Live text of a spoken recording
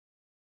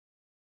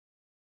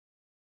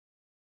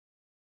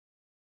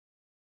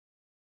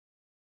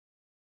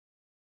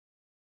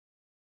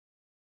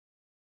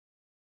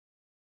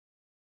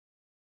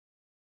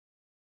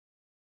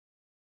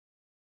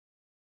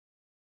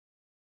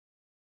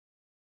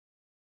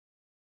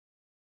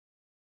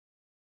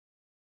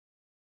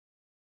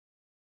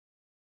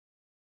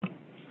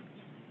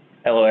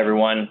Hello,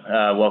 everyone.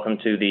 Welcome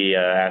to the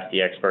Ask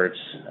the Experts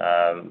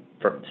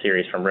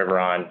series from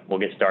Riveron. We'll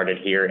get started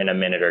here in a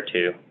minute or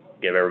two.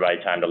 Give everybody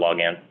time to log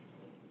in.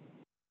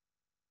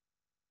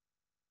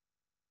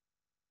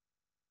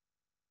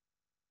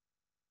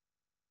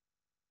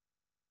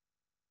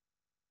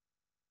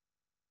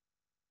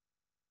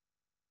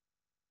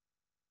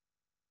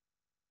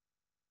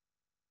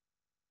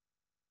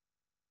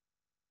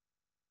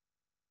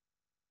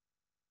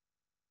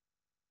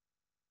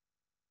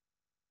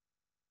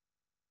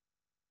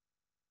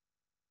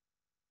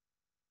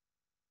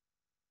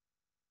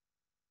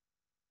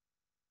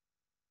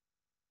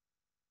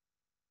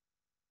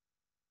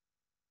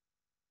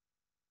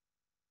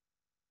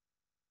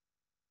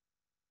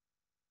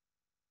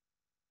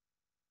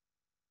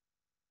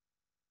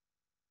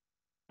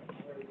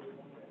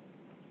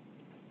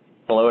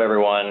 Hello,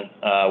 everyone.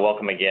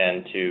 Welcome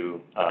again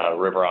to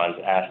Riveron's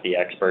Ask the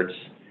Experts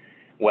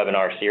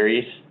webinar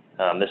series.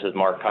 This is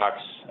Mark Cox,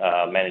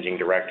 Managing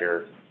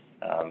Director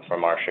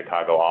from our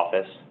Chicago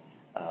office.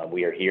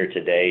 We are here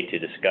today to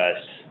discuss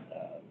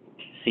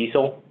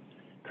CECL,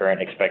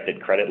 Current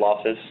Expected Credit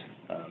Losses,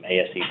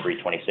 ASC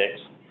 326.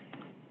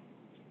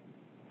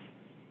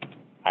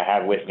 I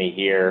have with me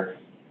here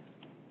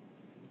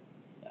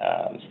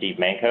Steve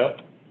Manco,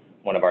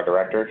 one of our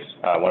directors,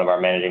 one of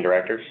our managing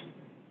directors.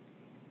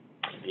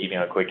 Steve,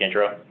 a quick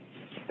intro.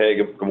 Hey,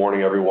 good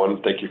morning,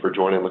 everyone. Thank you for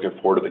joining. Looking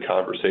forward to the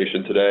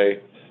conversation today.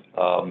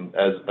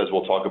 As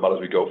we'll talk about as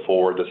we go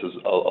forward, this is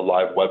a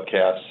live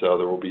webcast, so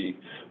there will be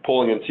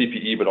polling in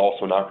CPE, but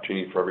also an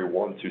opportunity for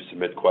everyone to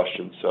submit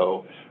questions.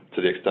 So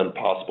to the extent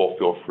possible,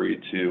 feel free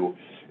to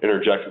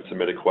interject and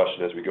submit a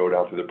question as we go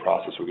down through the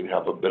process. We can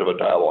have a bit of a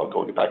dialogue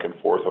going back and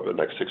forth over the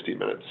next 60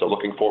 minutes. So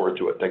looking forward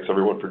to it. Thanks,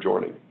 everyone, for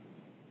joining.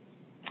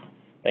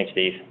 Thanks,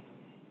 Steve.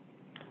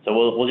 So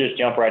we'll just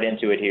jump right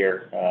into it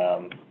here.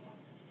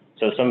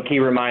 So some key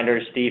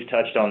reminders, Steve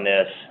touched on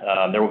this.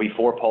 There will be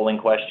 4 polling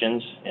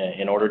questions.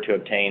 In order to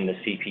obtain the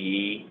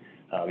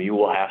CPE, you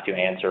will have to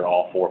answer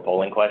all 4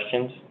 polling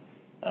questions.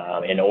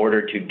 In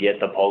order to get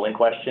the polling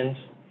questions,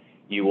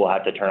 you will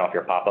have to turn off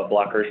your pop-up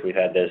blockers. We've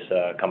had this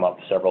come up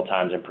several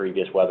times in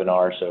previous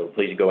webinars, so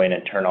please go in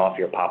and turn off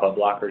your pop-up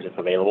blockers if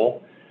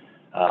available.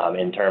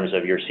 In terms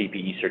of your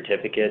CPE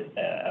certificate,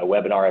 a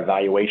webinar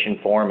evaluation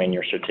form and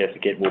your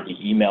certificate will be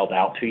emailed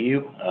out to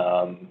you.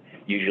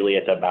 Usually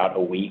it's about a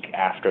week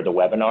after the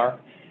webinar.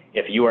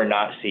 If you are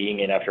not seeing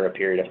it after a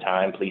period of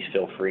time, please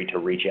feel free to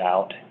reach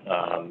out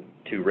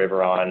to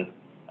Riveron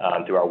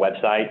through our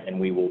website, and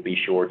we will be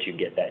sure to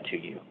get that to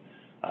you.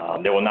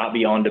 There will not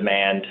be on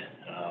demand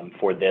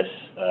for this.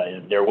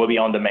 There will be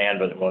on demand,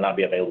 but it will not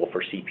be available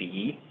for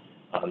CPE.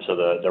 So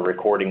the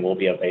recording will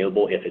be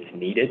available if it's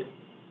needed.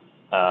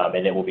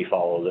 And it will be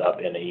followed up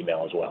in an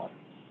email as well.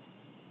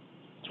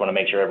 Just want to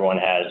make sure everyone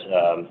has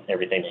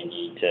everything they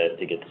need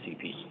to get the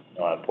CPE,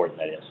 how important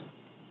that is.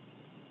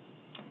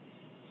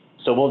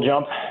 So we'll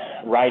jump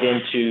right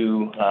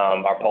into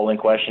our polling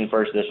question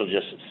first. This will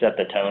just set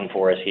the tone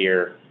for us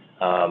here.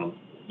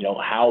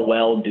 How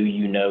well do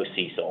you know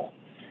CECL?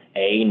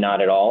 A,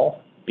 not at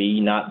all. B,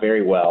 not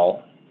very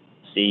well.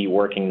 C,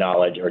 working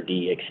knowledge. Or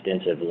D,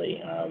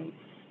 extensively.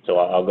 So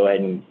I'll go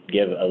ahead and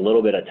give a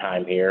little bit of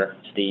time here.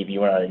 Steve, you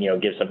want to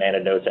give some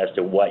anecdotes as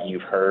to what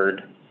you've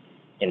heard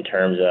in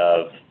terms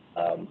of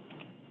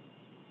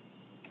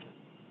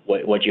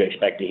what you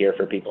expect to hear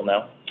for people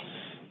now?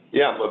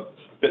 Yeah, I'm a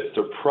bit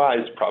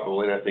surprised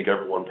probably, and I think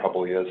everyone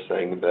probably is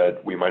saying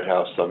that we might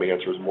have some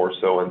answers more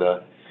so in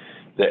the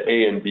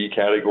A and B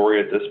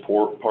category at this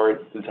point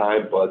in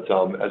time. But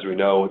as we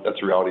know, that's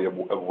the reality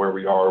of where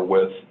we are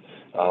with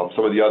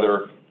some of the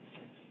other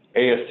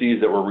ASCs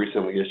that were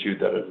recently issued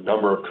that a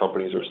number of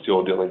companies are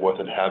still dealing with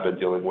and have been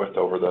dealing with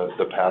over the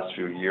past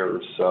few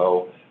years.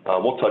 So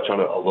we'll touch on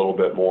it a little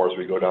bit more as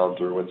we go down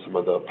through and some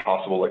of the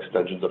possible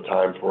extensions of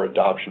time for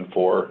adoption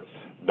for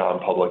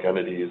non-public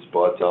entities.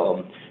 But,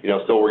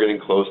 still we're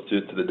getting close to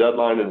the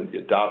deadline and the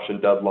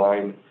adoption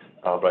deadline.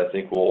 But I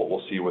think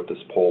we'll see with this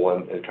poll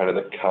and kind of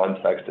the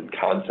context and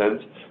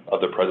content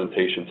of the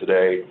presentation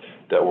today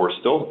that we're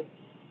still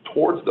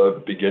towards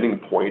the beginning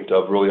point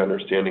of really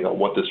understanding on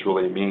what this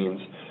really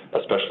means,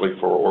 especially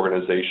for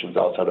organizations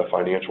outside of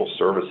financial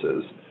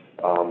services.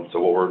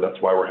 That's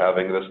why we're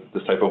having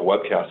this type of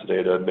webcast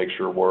today, to make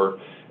sure we're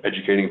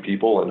educating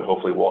people and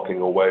hopefully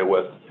walking away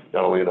with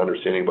not only an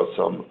understanding but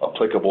some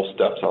applicable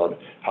steps on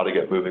how to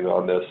get moving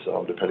on this,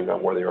 depending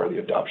on where they are in the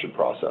adoption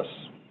process.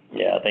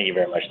 Yeah, thank you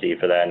very much, Steve,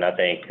 for that. And I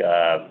think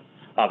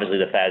obviously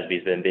the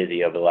FASB's been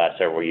busy over the last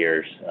several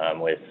years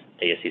with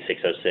ASC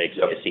 606,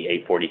 yep. ASC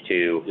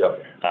 842,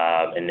 yep.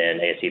 And then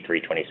ASC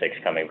 326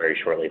 coming very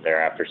shortly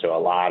thereafter. So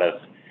a lot of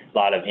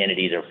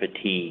entities are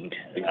fatigued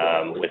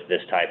with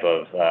this type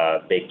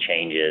of big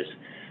changes.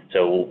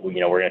 So we're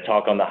going to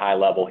talk on the high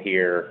level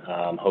here.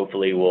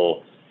 Hopefully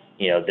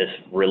this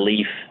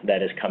relief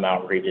that has come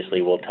out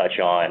previously we'll touch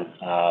on.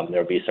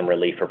 There'll be some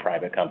relief for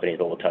private companies,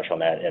 but we'll touch on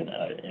that in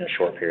a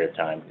short period of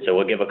time. So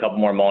we'll give a couple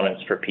more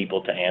moments for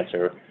people to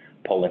answer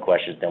polling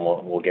questions, then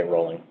we'll get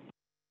rolling.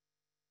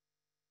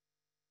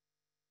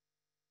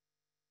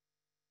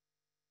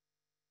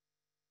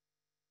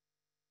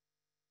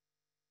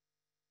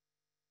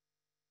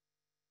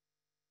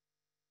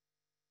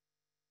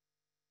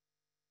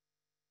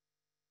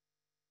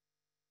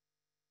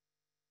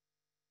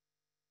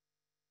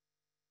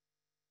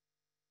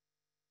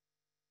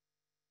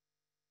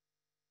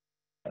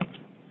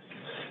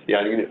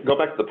 Yeah, you can go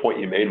back to the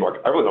point you made,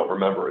 Mark. I really don't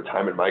remember a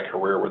time in my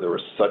career where there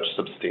were such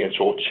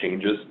substantial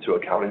changes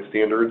to accounting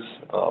standards.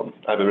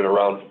 I haven't been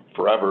around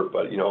forever,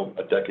 but,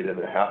 a decade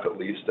and a half at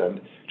least, and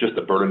just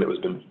the burden that was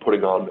been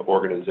putting on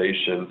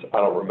organizations. I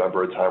don't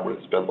remember a time when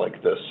it's been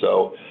like this.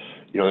 So,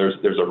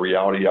 there's a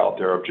reality out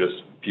there of just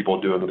people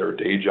doing their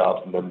day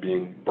jobs and then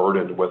being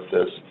burdened with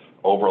this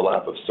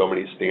overlap of so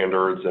many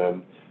standards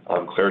and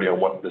clarity on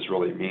what this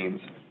really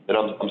means. And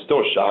I'm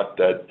still shocked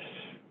that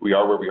we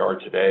are where we are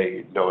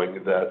today,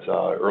 knowing that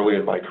early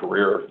in my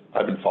career,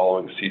 I've been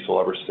following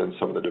CECL ever since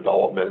some of the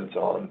development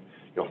on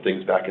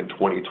things back in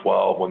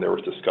 2012 when there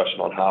was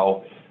discussion on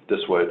how this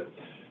would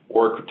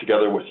work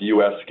together with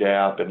U.S.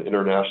 GAAP and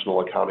international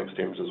accounting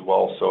standards as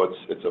well. So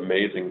it's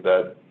amazing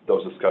that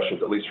those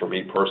discussions, at least for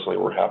me personally,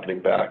 were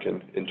happening back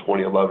in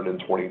 2011 and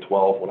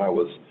 2012 when I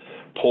was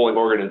polling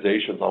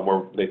organizations on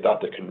where they thought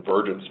the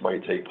convergence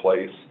might take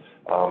place.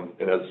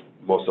 And as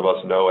most of us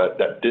know,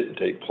 that didn't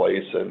take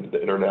place, and the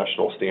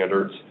international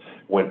standards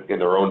went in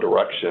their own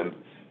direction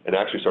and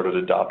actually started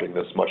adopting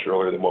this much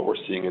earlier than what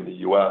we're seeing in the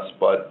U.S.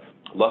 But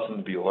lessons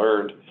to be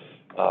learned.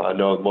 I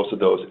know most of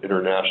those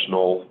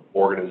international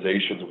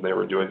organizations, when they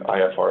were doing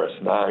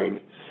IFRS 9,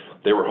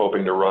 they were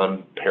hoping to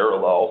run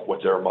parallel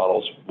with their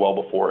models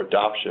well before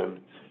adoption.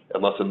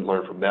 And lesson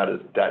learned from that is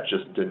that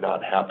just did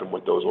not happen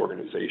with those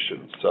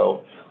organizations.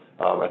 So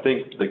I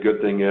think the good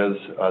thing is,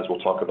 as we'll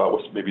talk about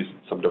with maybe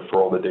some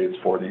deferral of the dates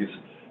for these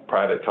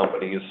private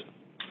companies,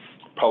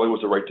 probably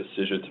was the right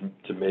decision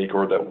to make,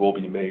 or that will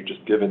be made,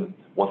 just given,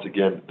 once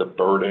again, the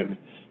burden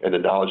and the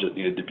knowledge that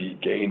needed to be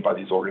gained by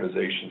these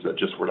organizations that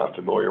just were not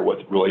familiar with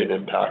really an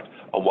impact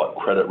on what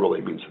credit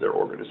really means to their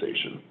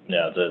organization.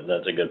 Yeah,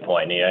 that's a good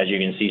point. As you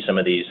can see, some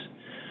of these,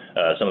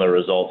 some of the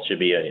results should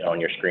be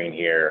on your screen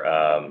here.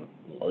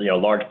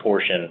 Large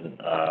portion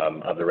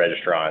of the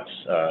registrants,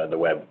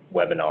 the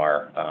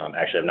webinar,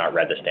 actually have not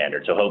read the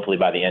standard. So hopefully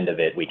by the end of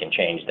it, we can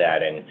change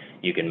that and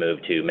you can move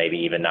to maybe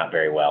even not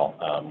very well.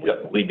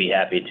 Yep. We'd be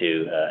happy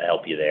to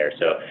help you there.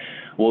 So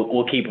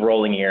we'll keep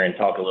rolling here and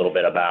talk a little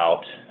bit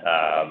about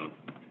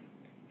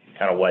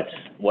kind of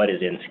what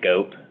is in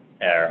scope,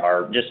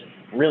 or just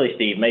really,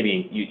 Steve,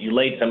 maybe you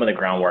laid some of the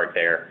groundwork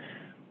there.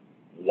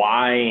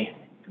 Why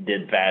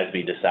did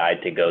FASB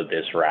decide to go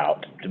this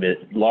route? It's a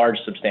bit large,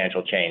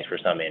 substantial change for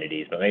some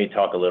entities, but maybe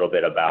talk a little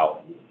bit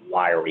about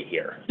why are we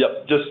here?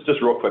 Yep, just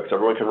real quick, so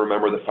everyone can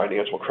remember the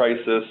financial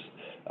crisis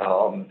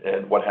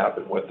and what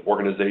happened with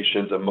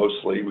organizations, and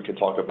mostly we can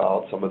talk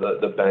about some of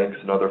the banks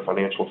and other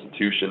financial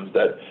institutions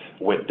that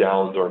went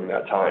down during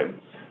that time.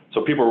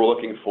 So people were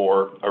looking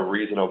for a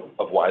reason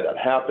of why that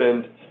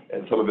happened,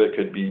 and some of it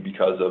could be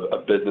because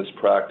of business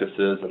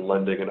practices and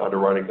lending and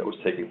underwriting that was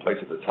taking place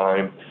at the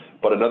time.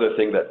 But another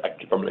thing that,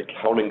 from an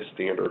accounting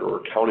standard or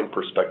accounting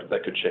perspective,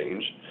 that could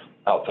change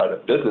outside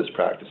of business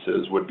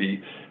practices would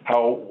be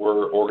how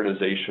were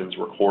organizations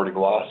recording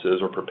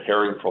losses or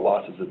preparing for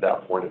losses at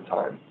that point in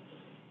time.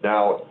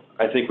 Now,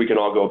 I think we can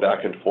all go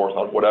back and forth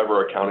on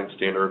whatever accounting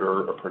standard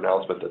or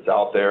pronouncement that's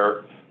out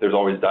there. There's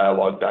always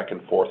dialogue back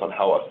and forth on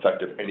how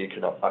effective any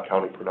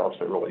accounting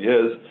pronouncement really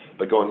is.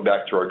 But going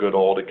back to our good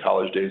old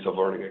college days of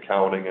learning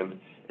accounting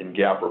and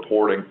GAAP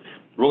reporting,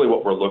 really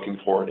what we're looking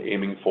for and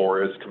aiming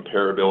for is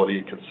comparability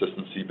and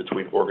consistency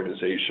between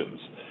organizations.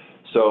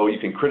 So you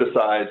can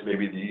criticize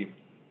maybe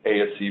the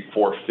ASC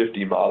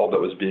 450 model that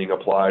was being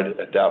applied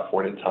at that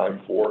point in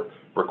time for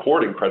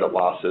recording credit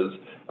losses,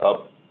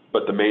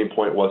 but the main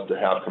point was to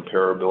have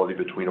comparability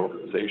between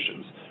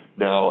organizations.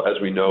 Now,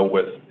 as we know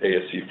with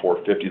ASC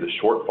 450, the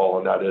shortfall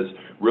in that is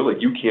really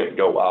you can't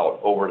go out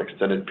over an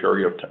extended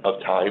period of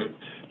time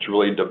to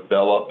really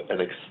develop an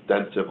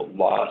extensive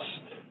loss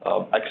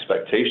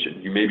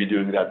expectation. You may be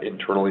doing that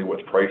internally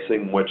with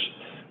pricing, which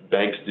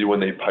banks do when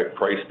they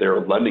price their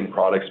lending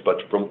products, but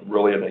from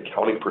really an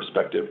accounting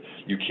perspective,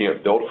 you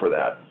can't build for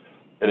that.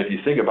 And if you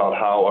think about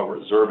how a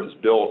reserve is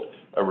built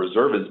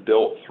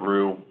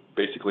through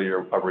basically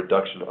a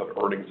reduction of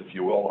earnings, if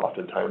you will,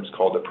 oftentimes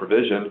called a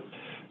provision.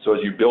 So as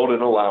you build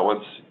an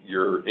allowance,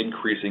 you're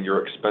increasing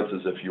your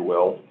expenses, if you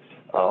will.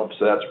 So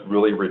that's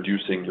really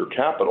reducing your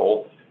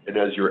capital. And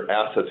as your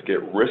assets get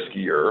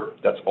riskier,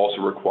 that's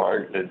also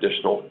requiring an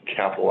additional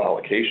capital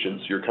allocation.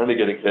 So you're kind of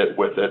getting hit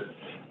with it,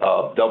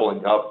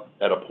 doubling up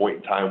at a point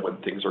in time when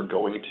things are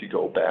going to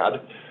go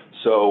bad.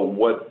 So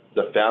what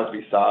the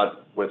FASB thought,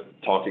 with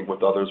talking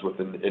with others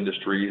within the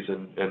industries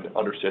and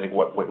understanding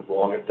what went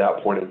wrong at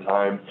that point in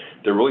time,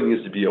 there really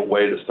needs to be a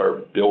way to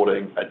start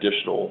building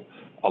additional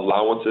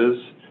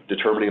allowances,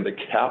 determining the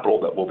capital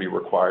that will be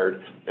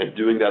required, and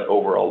doing that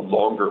over a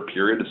longer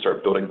period to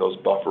start building those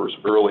buffers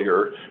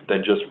earlier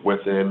than just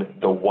within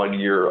the 1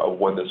 year of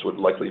when this would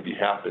likely be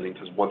happening.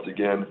 Because once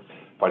again,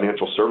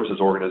 financial services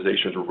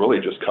organizations are really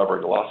just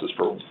covering losses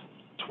for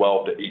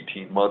 12 to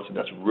 18 months, and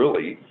that's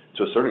really,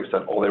 to a certain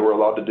extent, all they were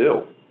allowed to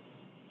do.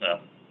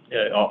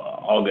 Yeah,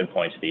 all good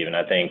points, Steve. And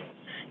I think,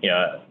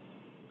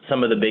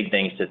 some of the big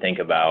things to think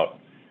about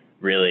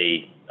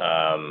really,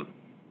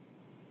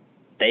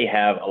 they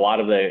have a lot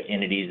of the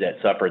entities that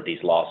suffered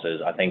these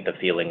losses. I think the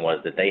feeling was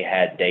that they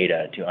had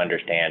data to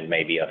understand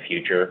maybe a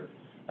future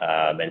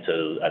And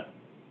so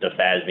the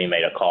FASB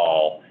made a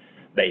call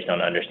based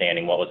on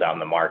understanding what was out in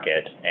the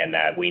market and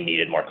that we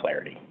needed more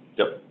clarity.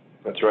 Yep,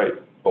 that's right.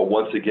 But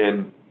once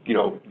again, you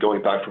know,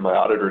 going back from my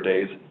auditor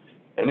days,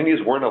 entities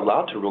weren't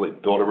allowed to really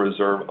build a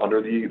reserve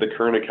under the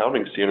current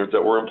accounting standards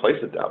that were in place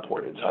at that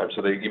point in time.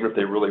 So even if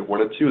they really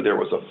wanted to, there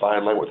was a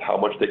fine line with how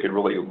much they could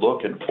really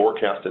look and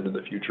forecast into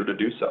the future to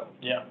do so.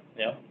 Yeah,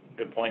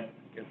 good point.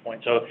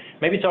 So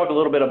maybe talk a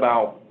little bit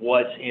about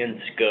what's in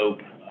scope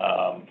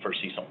for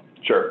CECL.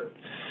 Sure.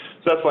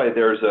 So that's why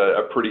there's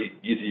a pretty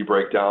easy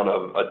breakdown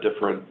of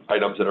different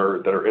items that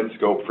are in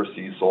scope for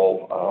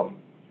CECL.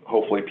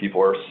 Hopefully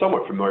people are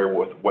somewhat familiar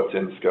with what's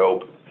in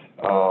scope.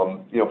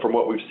 You know, from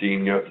what we've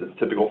seen, you know, it's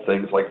typical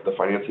things like the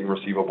financing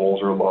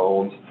receivables or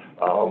loans,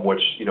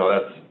 which, you know,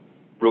 that's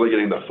really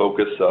getting the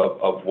focus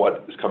of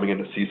what is coming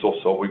into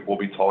CECL, so we'll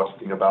be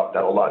talking about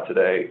that a lot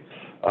today.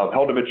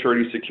 Held to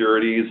maturity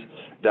securities,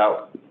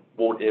 that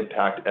won't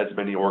impact as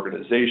many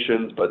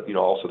organizations, but, you know,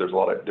 also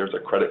there's a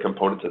credit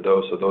component to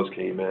those, so those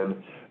came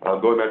in.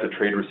 Going back to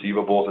trade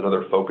receivables,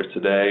 another focus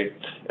today,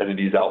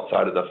 entities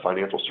outside of the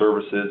financial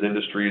services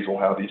industries will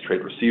have these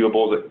trade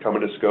receivables that come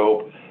into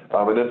scope.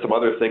 And then some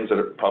other things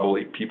that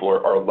probably people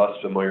are less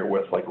familiar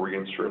with, like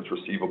reinsurance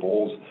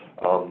receivables,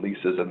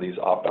 leases, and these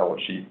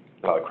off-balance sheet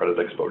credit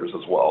exposures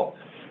as well.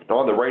 Now,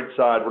 on the right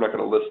side, we're not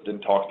going to list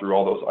and talk through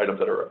all those items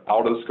that are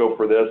out of scope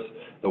for this.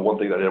 The one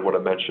thing that I would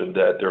have mentioned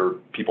that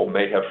people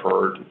may have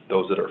heard,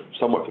 those that are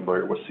somewhat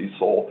familiar with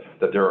CECL,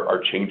 that there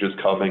are changes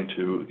coming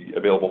to the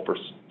available for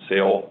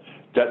sale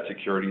debt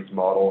securities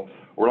model.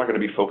 We're not going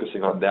to be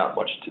focusing on that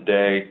much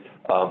today.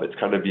 It's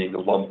kind of being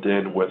lumped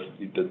in with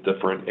the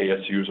different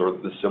ASUs or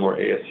the similar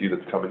ASU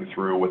that's coming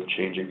through with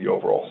changing the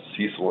overall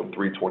CECL in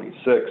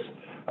 326.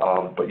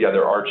 But yeah,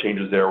 there are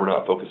changes there. We're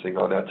not focusing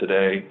on that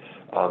today,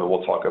 and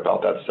we'll talk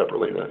about that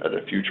separately at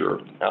a future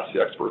Ask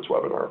the Experts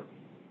webinar.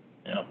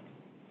 Yeah.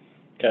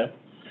 Okay.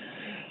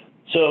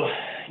 So,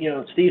 you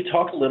know, Steve,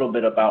 talk a little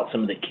bit about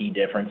some of the key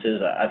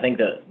differences. I think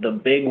that the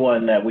big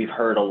one that we've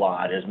heard a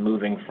lot is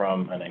moving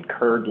from an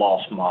incurred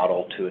loss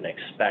model to an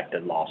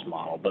expected loss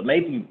model, but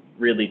maybe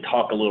really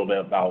talk a little bit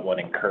about what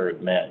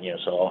incurred meant. You know,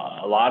 so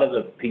a lot of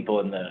the people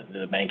in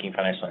the banking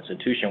financial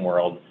institution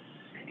world,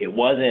 it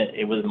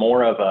was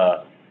more of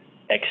a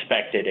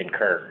expected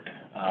incurred.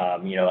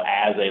 You know,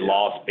 as a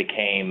loss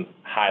became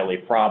highly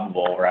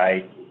probable,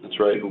 right? That's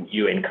right.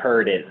 You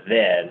incurred it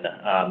then,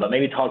 but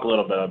maybe talk a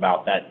little bit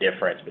about that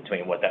difference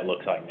between what that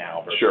looks like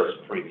now versus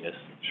previous.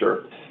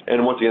 Sure.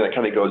 And once again, that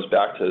kind of goes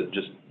back to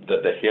just the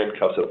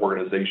handcuffs that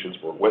organizations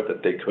were with,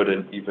 that they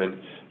couldn't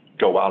even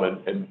go out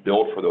and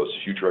build for those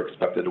future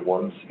expected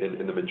ones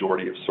in the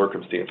majority of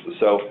circumstances.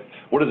 So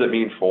what does it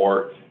mean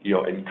for, you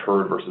know,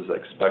 incurred versus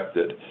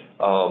expected?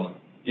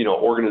 You know,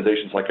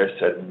 organizations, like I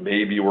said,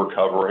 maybe were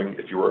covering,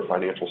 if you were a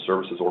financial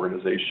services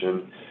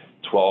organization,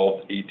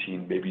 12,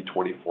 18, maybe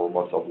 24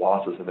 months of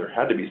losses, and there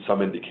had to be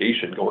some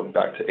indication going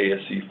back to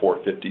ASC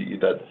 450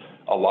 that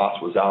a loss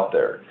was out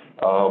there.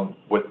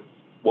 With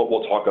what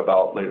we'll talk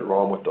about later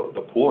on with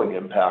the pooling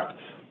impact,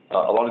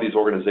 a lot of these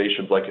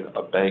organizations, like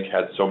a bank,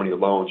 had so many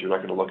loans, you're not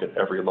going to look at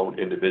every loan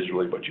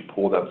individually, but you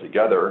pool them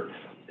together.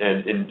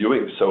 And in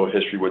doing so,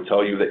 history would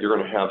tell you that you're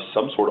going to have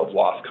some sort of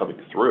loss coming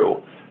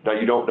through. Now,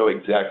 you don't know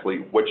exactly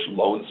which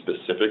loan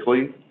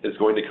specifically is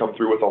going to come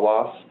through with a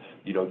loss.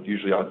 You know,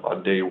 usually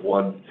on day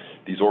one,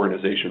 these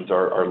organizations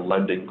are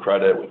lending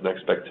credit with an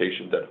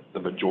expectation that the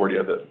majority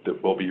of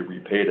it will be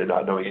repaid, and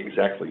not knowing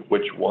exactly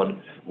which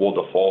one will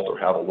default or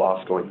have a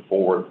loss going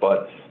forward.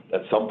 But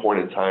at some point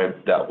in time,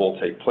 that will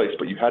take place.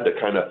 But you had to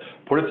kind of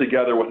put it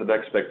together with an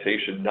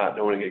expectation, not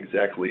knowing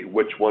exactly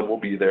which one will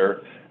be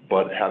there,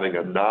 but having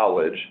a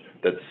knowledge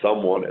that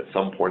someone at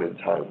some point in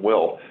time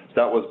will. So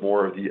that was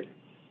more of the,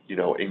 you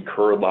know,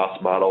 incurred loss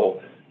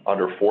model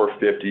under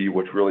 450,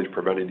 which really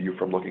prevented you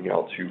from looking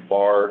out too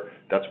far.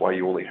 That's why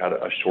you only had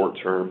a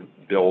short-term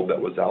build that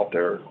was out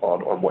there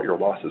on what your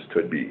losses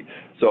could be.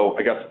 So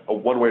I guess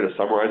one way to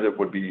summarize it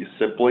would be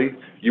simply,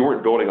 you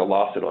weren't building a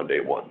loss in on day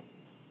one.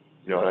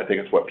 You know, and I think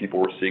it's what people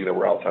were seeing that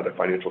were outside of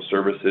financial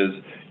services.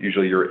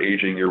 Usually you're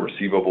aging your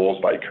receivables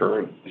by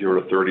current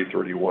 0 to 30,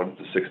 31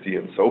 to 60,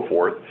 and so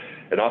forth.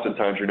 And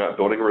oftentimes you're not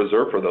building a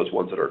reserve for those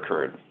ones that are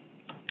current.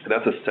 And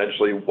that's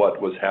essentially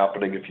what was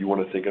happening, if you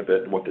want to think of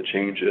it, and what the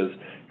change is.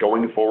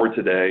 Going forward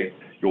today,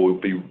 you'll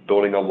be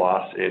building a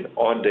loss in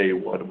on day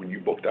one when you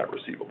book that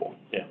receivable.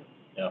 Yeah,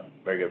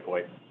 very good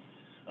point.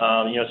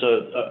 You know, so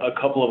a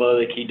couple of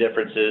other key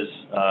differences,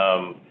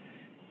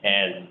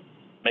 and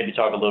maybe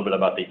talk a little bit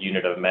about the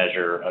unit of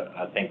measure.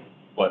 I think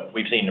what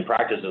we've seen in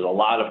practice is a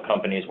lot of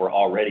companies were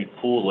already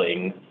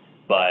pooling,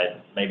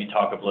 but maybe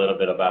talk a little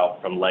bit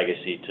about from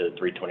legacy to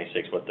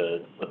 326 what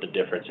the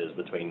difference is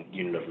between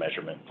unit of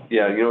measurement.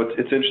 Yeah, you know,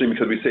 it's interesting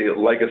because we say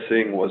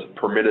legacying was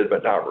permitted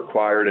but not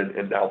required,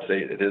 and now say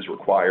it is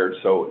required.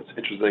 So it's an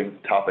interesting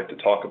topic to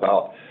talk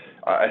about.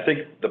 I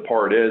think the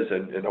part is,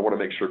 and I want to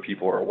make sure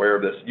people are aware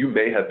of this, you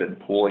may have been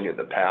pooling in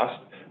the past,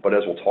 But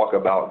as we'll talk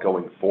about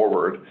going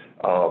forward,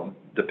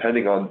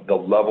 depending on the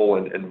level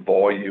and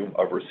volume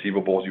of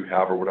receivables you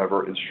have or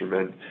whatever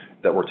instrument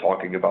that we're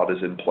talking about is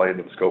in play and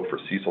in scope for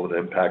CECL that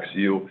impacts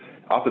you,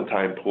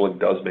 oftentimes pooling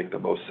does make the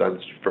most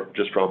sense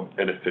just from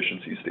an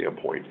efficiency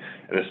standpoint,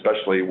 and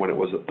especially when it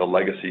was the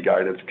legacy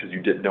guidance because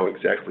you didn't know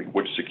exactly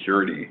which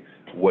security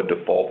would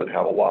default and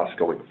have a loss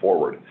going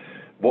forward.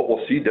 What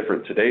we'll see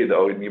different today,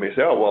 though, and you may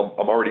say, oh, well,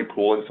 I'm already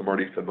pooling, so I'm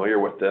already familiar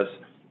with this.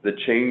 The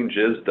change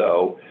is,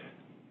 though,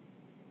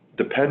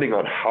 depending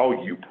on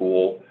how you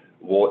pool,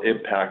 will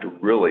impact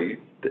really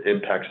the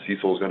impact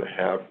CECL is going to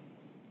have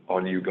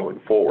on you going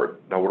forward.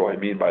 Now, what do I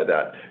mean by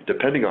that?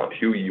 Depending on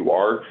who you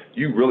are,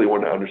 you really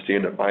want to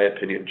understand, in my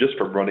opinion, just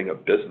from running a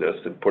business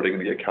and putting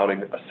the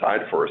accounting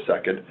aside for a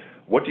second,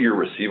 what do your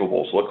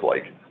receivables look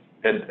like?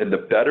 And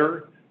the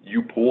better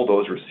you pool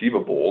those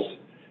receivables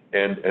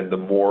and the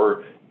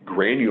more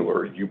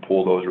granular you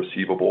pool those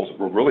receivables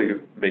will really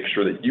make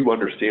sure that you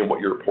understand what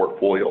your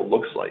portfolio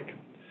looks like.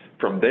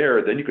 From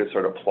there, then you can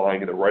start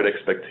applying the right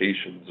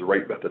expectations, the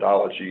right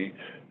methodology,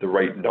 the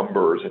right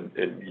numbers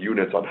and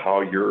units on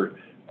how you're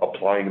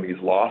applying these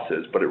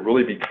losses, but it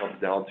really becomes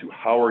down to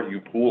how are you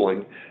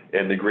pooling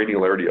and the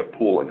granularity of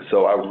pooling.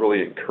 So I would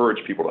really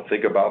encourage people to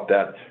think about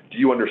that. Do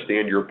you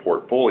understand your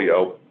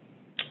portfolio?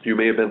 You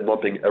may have been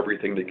lumping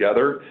everything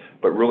together,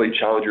 but really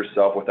challenge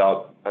yourself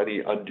without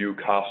any undue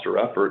cost or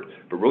effort,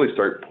 but really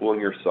start pooling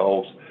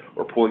yourselves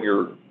or pooling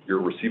your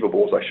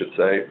receivables, I should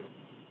say,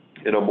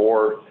 in a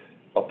more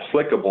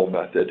applicable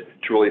method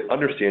to really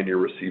understand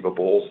your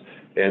receivables,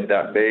 and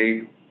that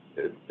may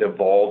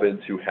evolve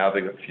into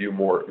having a few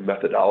more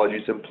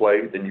methodologies in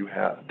play than you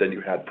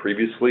had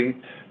previously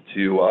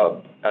to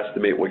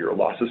estimate what your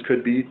losses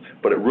could be,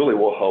 but it really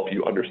will help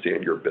you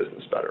understand your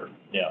business better.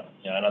 Yeah,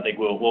 and I think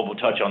we'll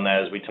touch on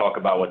that as we talk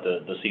about what the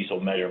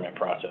CECL measurement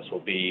process will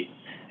be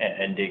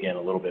and dig in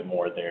a little bit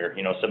more there.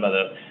 You know,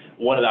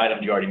 one of the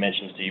items you already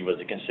mentioned, Steve, was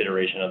the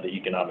consideration of the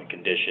economic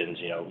conditions.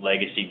 You know,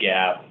 legacy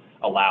GAAP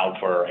allowed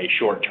for a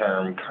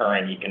short-term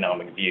current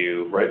economic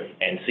view, right?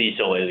 And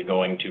CECL is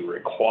going to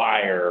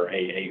require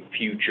a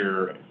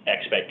future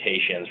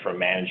expectations from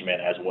management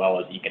as well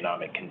as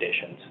economic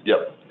conditions. Yep,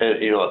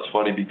 and you know, it's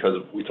funny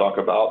because we talk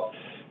about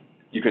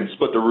you can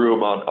split the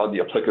room on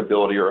the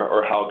applicability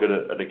or how good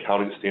an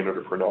accounting standard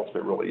or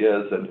pronouncement really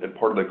is, and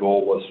part of the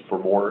goal was for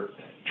more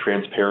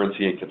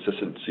transparency and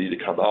consistency to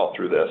come out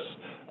through this.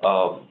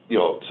 You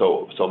know,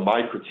 so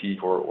my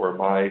critique or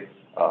my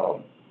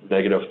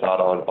negative thought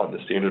on the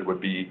standard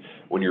would be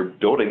when you're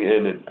building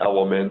in an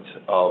element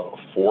of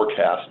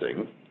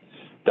forecasting,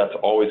 that's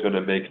always going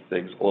to make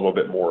things a little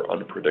bit more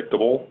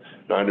unpredictable.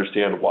 And I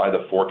understand why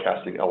the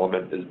forecasting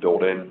element is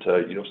built in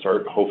to, you know,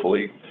 start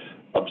hopefully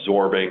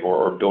absorbing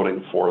or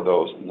building for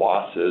those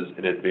losses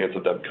in advance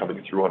of them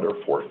coming through under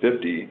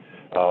 450.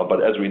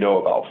 But as we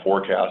know about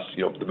forecasts,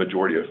 you know, the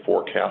majority of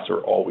forecasts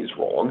are always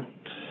wrong.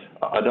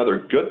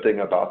 Another good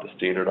thing about the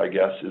standard, I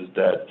guess, is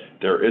that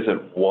there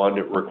isn't one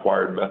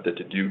required method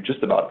to do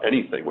just about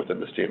anything within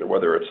the standard,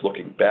 whether it's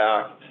looking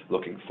back,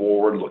 looking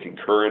forward, looking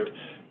current.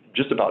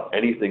 Just about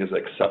anything is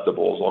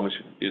acceptable as long as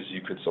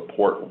you can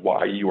support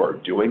why you are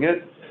doing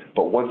it.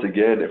 But once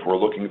again, if we're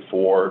looking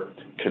for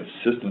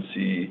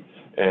consistency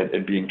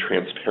and being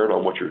transparent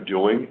on what you're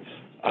doing,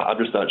 I'm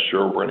just not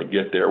sure we're going to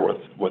get there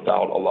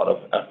without a lot of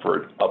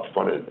effort up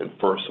front and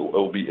first. So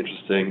it'll be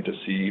interesting to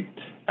see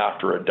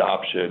after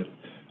adoption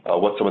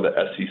what some of the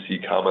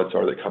SEC comments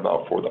are that come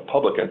out for the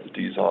public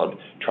entities on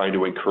trying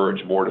to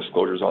encourage more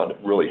disclosures on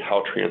really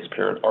how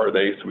transparent are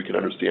they so we can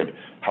understand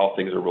how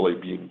things are really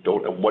being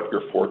built and what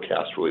your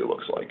forecast really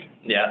looks like.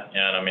 Yeah,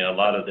 and I mean, a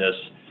lot of this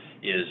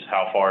is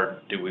how far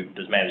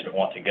does management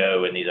want to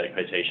go in these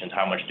expectations?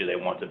 How much do they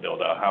want to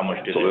build out? How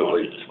much do they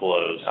want to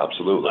disclose?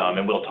 Absolutely.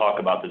 And we'll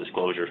talk about the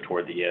disclosures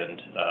toward the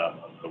end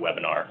of the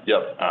webinar.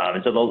 Yep.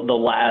 And so the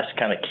last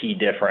kind of key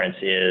difference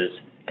is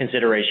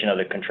consideration of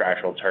the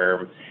contractual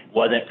term.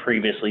 Wasn't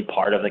previously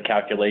part of the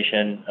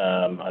calculation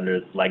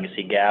under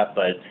legacy GAAP,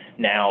 but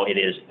now it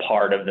is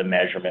part of the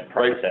measurement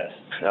process.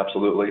 Right.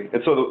 Absolutely.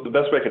 And so the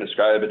best way I can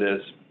describe it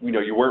is, you know,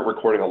 you weren't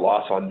recording a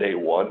loss on day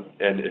one,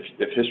 and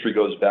if history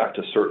goes back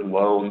to certain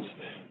loans,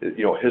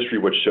 you know, history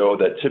would show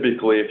that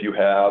typically if you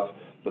have,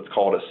 let's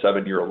call it a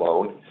 7-year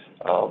loan,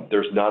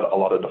 there's not a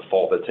lot of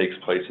default that takes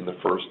place in the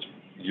first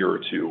year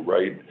or two,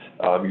 right?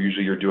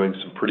 Usually you're doing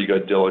some pretty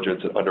good diligence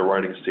and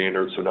underwriting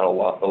standards, so not a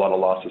lot of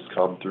losses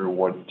come through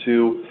 1,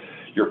 2.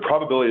 Your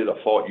probability of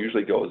default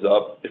usually goes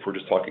up if we're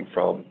just talking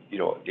from, you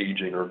know,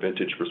 aging or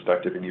vintage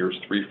perspective in years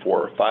 3, 4,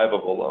 or 5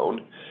 of a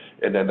loan.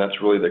 And then that's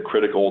really the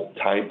critical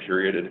time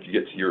period. And if you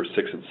get to years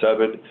 6 and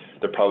 7,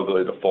 the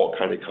probability of default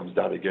kind of comes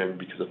down again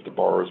because if the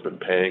borrower's been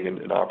paying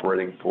and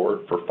operating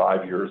for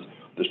 5 years,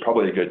 there's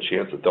probably a good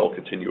chance that they'll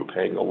continue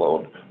paying a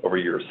loan over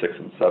years 6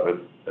 and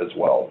 7 as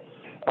well.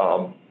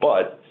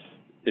 But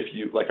if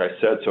you, like I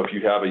said, so if you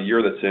have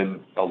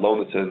a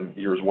loan that's in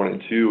years 1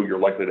 and 2, you're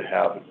likely to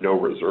have no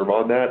reserve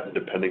on that. And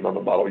depending on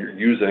the model you're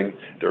using,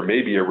 there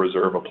may be a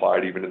reserve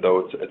applied even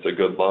though it's a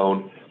good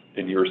loan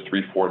in years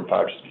 3, 4, and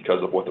 5 just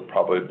because of what the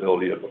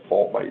probability of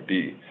default might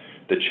be.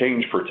 The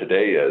change for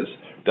today is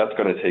that's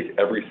going to take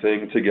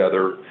everything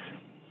together,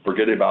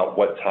 forget about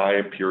what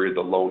time period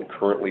the loan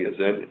currently is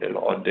in, and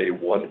on day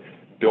one,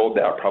 build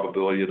that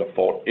probability of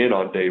default in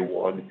on day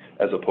one,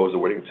 as opposed to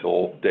waiting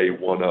till day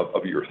one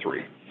of year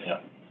 3. Yeah.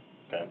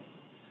 Okay.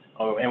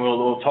 Oh, and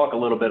we'll talk a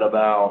little bit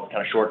about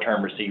kind of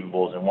short-term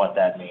receivables and what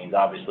that means.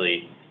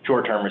 Obviously,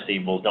 short-term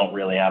receivables don't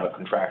really have a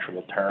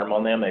contractual term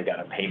on them. They've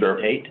got a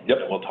payment date. Yep.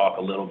 We'll talk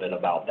a little bit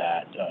about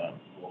that a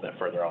little bit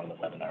further on in the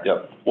webinar.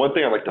 Yep. One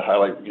thing I'd like to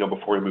highlight,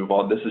 before we move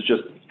on, this is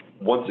just,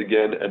 once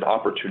again, an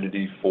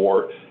opportunity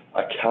for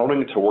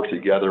accounting to work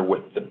together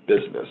with the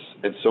business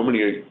and so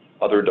many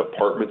other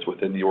departments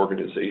within the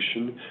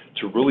organization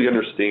to really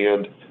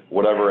understand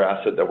whatever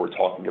asset that we're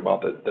talking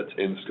about that's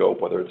in scope,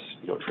 whether it's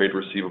trade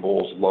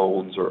receivables,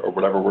 loans, or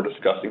whatever we're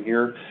discussing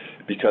here,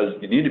 because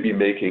you need to be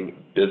making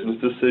business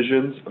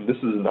decisions, and this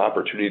is an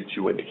opportunity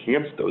to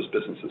enhance those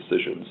business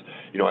decisions.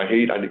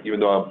 Even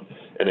though I'm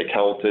an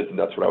accountant and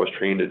that's what I was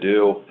trained to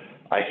do,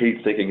 I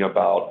hate thinking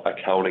about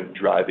accounting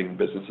driving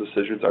business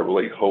decisions. I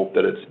really hope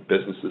that it's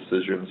business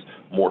decisions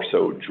more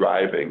so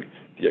driving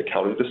the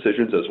accounting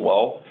decisions as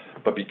well.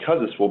 But because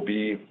this will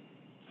be,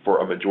 for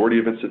a majority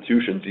of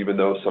institutions, even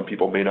though some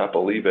people may not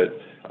believe it,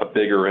 a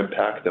bigger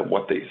impact than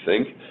what they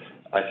think,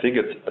 I think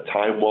it's a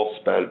time well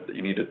spent that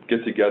you need to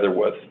get together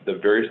with the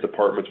various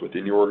departments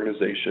within your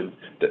organization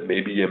that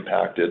may be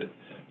impacted,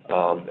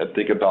 and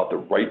think about the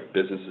right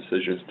business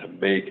decisions to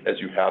make as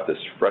you have this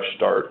fresh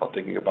start on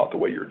thinking about the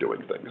way you're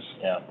doing things.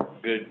 Yeah,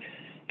 good.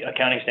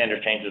 Accounting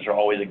standard changes are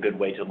always a good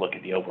way to look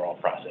at the overall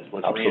process.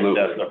 Let's Absolutely.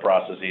 reassess the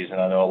processes,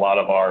 and I know a lot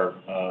of our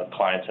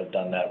clients have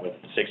done that with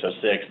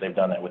 606. They've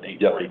done that with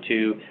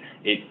 842.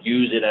 Yep.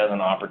 Use it as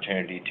an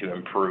opportunity to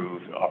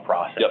improve a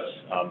process.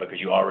 Yep. Because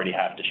you already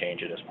have to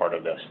change it as part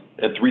of this.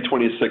 And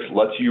 326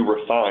 lets you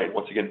refine.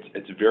 Once again,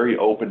 it's very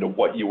open to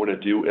what you want to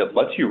do. It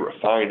lets you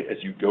refine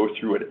as you go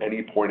through at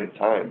any point in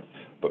time.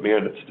 But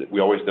man, we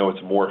always know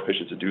it's more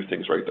efficient to do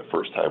things right the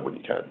first time when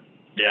you can.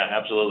 Yeah,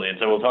 absolutely. And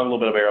so we'll talk a little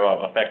bit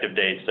about effective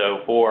dates. So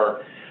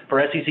for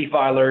SEC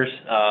filers,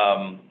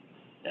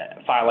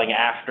 filing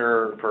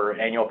for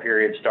annual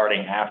periods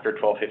starting after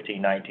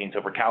 12/15/19.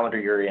 So for calendar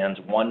year ends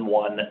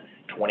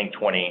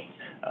 1/1/2020,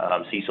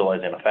 CECL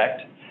is in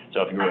effect.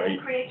 So if you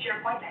create your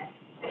appointment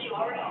that you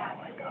already have.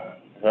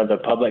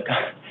 Oh my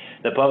God.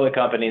 The public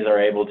companies are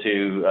able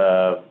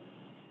to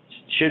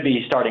should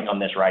be starting on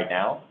this right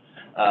now.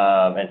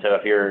 And so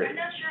if you're I'm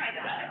not sure I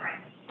got that right.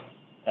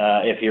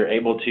 if you're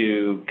able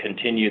to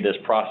continue this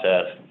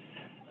process,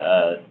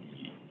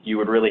 you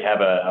would really have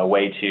a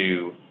way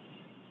to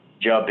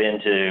jump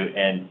into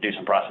and do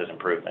some process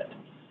improvement.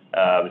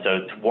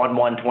 So it's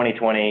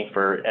 1/1/2020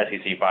 for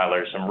SEC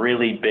filers, some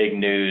really big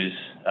news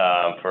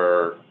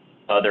for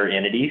other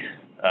entities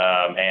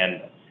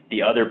and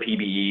the other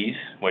PBEs,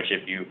 which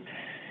if you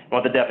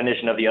want the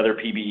definition of the other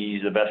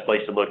PBEs, the best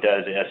place to look at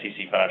is the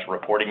SEC Financial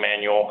Reporting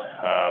Manual,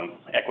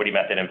 equity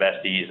method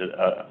investees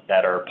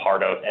that are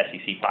part of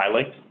SEC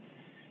filings.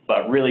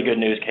 But really good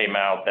news came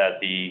out that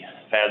the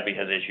FASB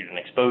has issued an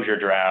exposure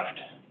draft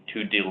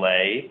to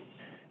delay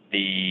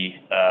the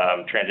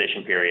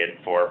transition period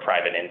for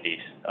private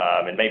entities.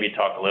 And maybe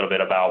talk a little bit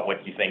about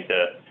what you think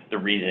the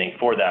reasoning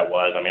for that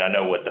was. I mean, I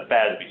know what the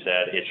FASB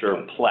said, it's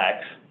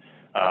complex,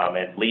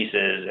 and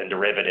leases and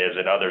derivatives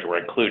and others were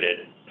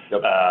included.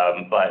 Yep.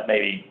 But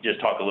maybe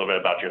just talk a little bit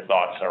about your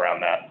thoughts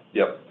around that.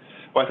 Yep.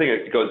 Well, I think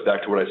it goes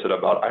back to what I said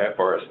about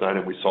IFRS 9,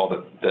 and we saw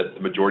that the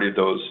majority of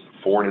those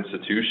foreign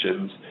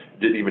institutions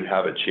didn't even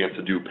have a chance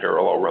to do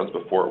parallel runs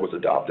before it was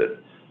adopted,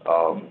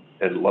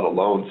 and let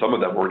alone some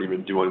of them weren't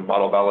even doing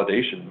model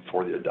validation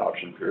before the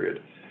adoption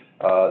period.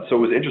 So it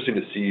was interesting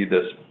to see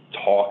this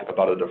talk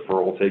about a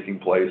deferral taking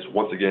place.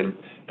 Once again,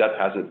 that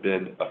hasn't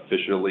been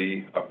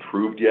officially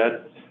approved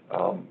yet.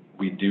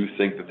 We do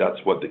think that that's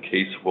what the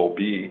case will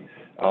be.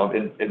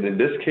 And in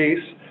this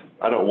case,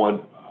 I don't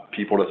want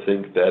people to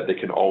think that they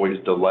can always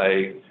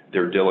delay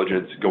their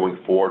diligence going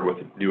forward with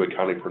new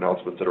accounting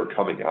pronouncements that are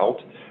coming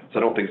out. So I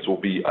don't think this will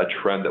be a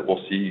trend that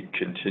we'll see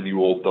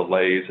continual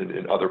delays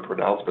and other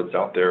pronouncements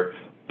out there.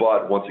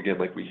 But once again,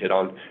 like we hit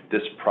on,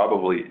 this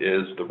probably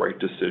is the right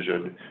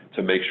decision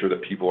to make sure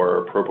that people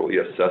are appropriately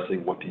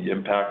assessing what the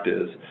impact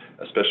is,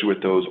 especially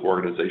with those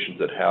organizations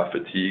that have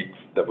fatigue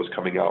that was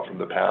coming out from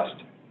the past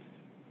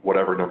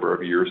whatever number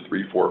of years,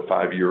 3, 4,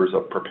 5 years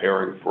of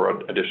preparing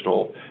for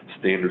additional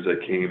standards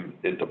that came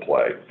into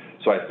play.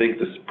 So I think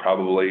this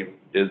probably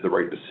is the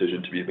right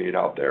decision to be made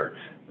out there.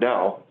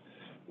 Now,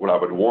 what I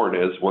would warn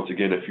is, once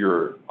again, if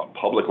you're a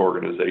public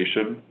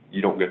organization,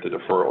 you don't get the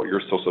deferral.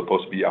 You're still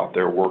supposed to be out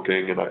there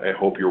working, and I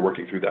hope you're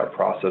working through that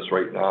process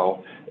right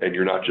now, and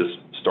you're not just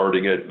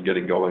starting it and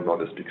getting going on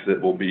this, because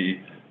it will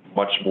be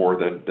much more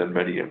than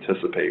many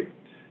anticipate.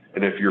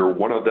 And if you're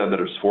one of them that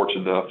is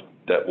fortunate enough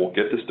that will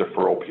get this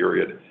deferral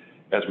period,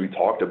 as we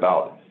talked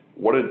about,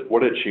 what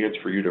a chance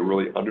for you to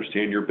really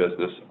understand your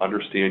business,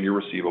 understand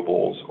your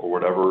receivables, or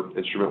whatever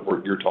instrument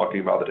you're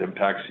talking about that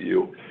impacts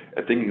you,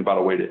 and thinking about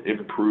a way to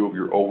improve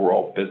your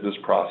overall business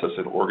process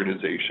and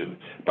organization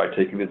by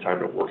taking the time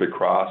to work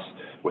across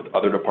with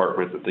other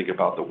departments and think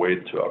about the way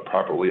to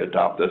properly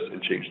adopt this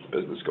and change the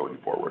business going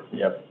forward.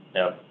 Yep.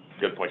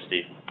 Good point,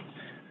 Steve.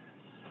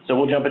 So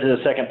we'll jump into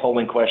the second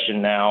polling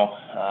question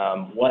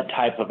now. What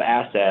type of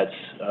assets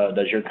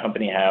does your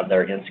company have that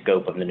are in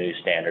scope of the new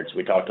standards?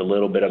 We talked a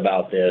little bit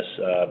about this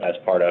as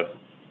part of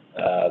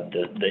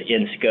the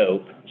in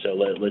scope. So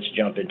let's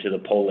jump into the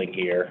polling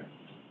here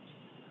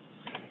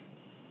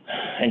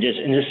and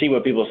just see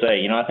what people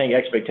say. I think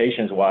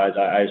expectations-wise,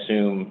 I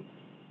assume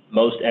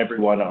most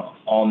everyone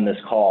on this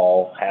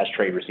call has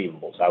trade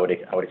receivables. I would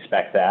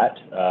expect that,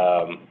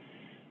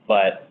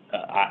 but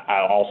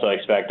I also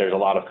expect there's a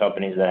lot of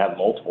companies that have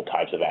multiple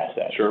types of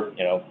assets. Sure.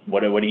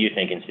 What are you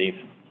thinking, Steve?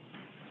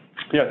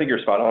 Yeah, I think you're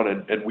spot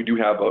on, and we do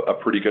have a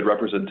pretty good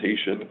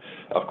representation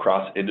of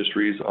cross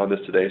industries on this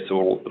today,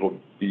 so it'll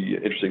be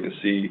interesting to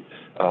see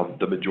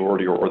the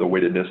majority or the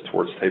weightedness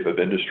towards type of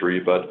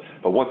industry. But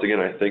once again,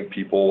 I think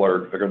people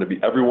are going to be,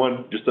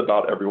 just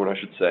about everyone, I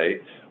should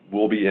say,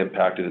 will be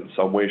impacted in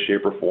some way,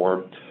 shape, or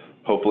form.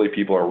 Hopefully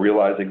people are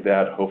realizing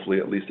that. Hopefully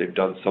at least they've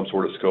done some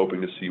sort of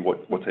scoping to see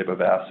what type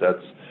of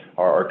assets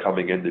are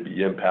coming in to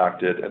be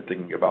impacted and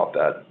thinking about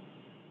that.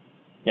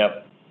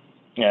 Yep.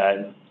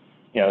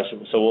 Yeah.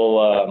 So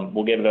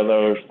we'll give it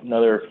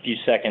another few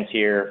seconds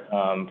here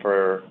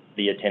for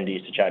the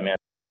attendees to chime in.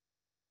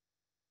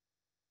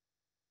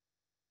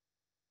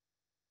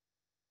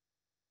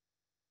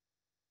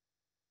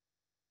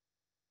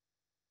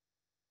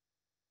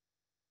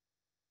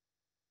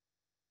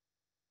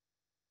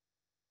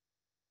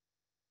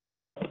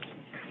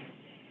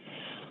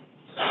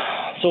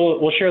 So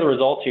we'll share the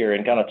results here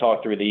and kind of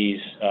talk through these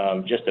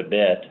just a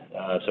bit.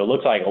 So it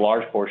looks like a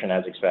large portion,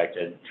 as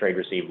expected, trade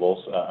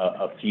receivables.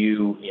 A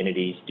few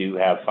entities do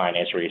have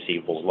finance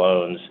receivables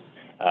loans,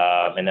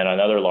 and then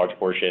another large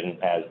portion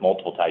has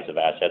multiple types of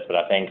assets. But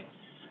I think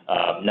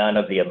none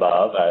of the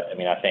above.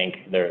 I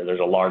think there's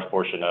a large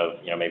portion of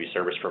maybe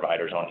service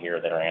providers on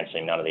here that are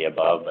answering none of the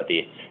above. But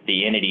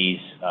the entities,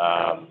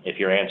 if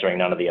you're answering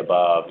none of the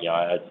above,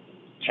 I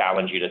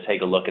challenge you to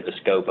take a look at the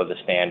scope of the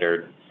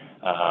standard.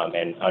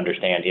 And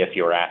understand if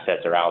your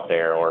assets are out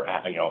there, or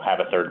have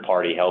a third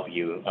party help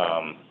you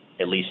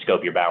at least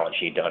scope your balance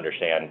sheet to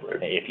understand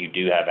if you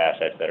do have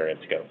assets that are in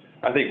scope.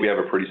 I think we have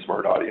a pretty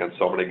smart audience,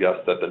 so I'm going to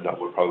guess that the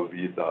nut would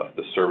probably be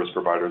the service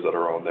providers that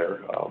are on there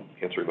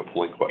answering the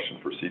polling question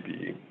for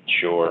CPE.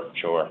 Sure.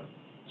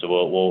 So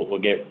we'll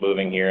get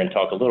moving here and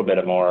talk a little bit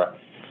more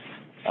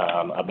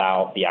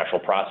about the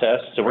actual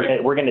process. So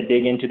we're going to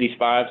dig into these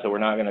five, so we're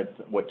not going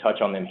to touch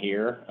on them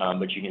here,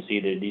 but you can see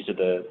that these are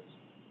the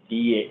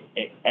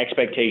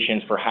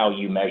expectations for how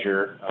you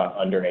measure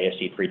under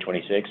ASC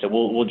 326. So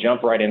we'll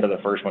jump right into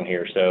the first one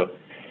here. So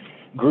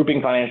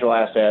grouping financial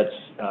assets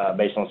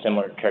based on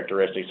similar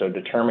characteristics. So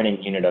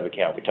determining unit of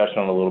account. We touched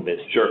on it a little bit,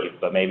 Steve, sure.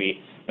 But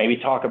maybe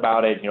talk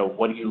about it.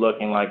 What are you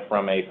looking like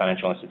from a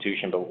financial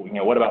institution? But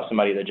what about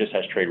somebody that just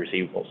has trade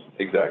receivables?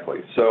 Exactly.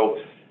 So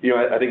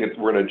I think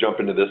we're going to jump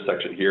into this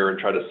section here and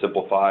try to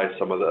simplify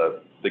some of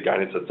the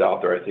guidance that's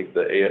out there. I think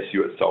the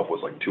ASU itself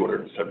was like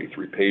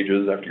 273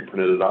 pages after you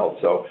printed it out.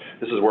 So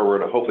this is where we're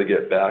going to hopefully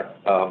get back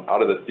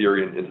out of the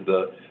theory and into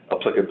the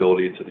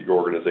applicability to the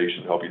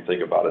organization, help you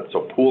think about it.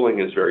 So pooling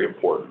is very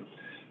important.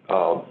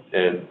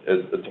 And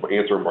to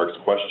answer Mark's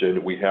question,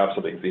 we have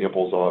some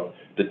examples of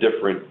the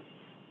different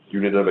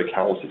unit of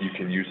accounts that you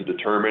can use to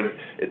determine.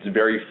 It's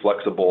very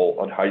flexible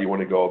on how you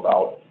want to go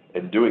about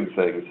and doing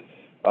things.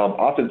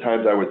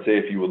 Oftentimes, I would say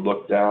if you would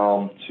look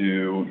down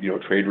to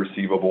trade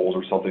receivables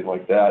or something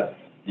like that,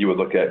 you would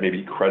look at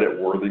maybe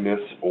credit worthiness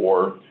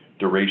or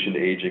duration,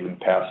 aging, and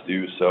past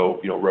due.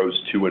 So rows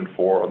 2 and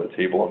 4 on the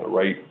table on the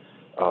right.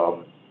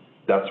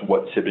 That's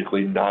what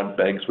typically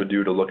non-banks would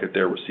do to look at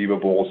their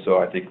receivables. So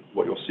I think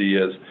what you'll see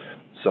is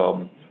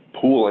some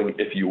pooling,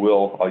 if you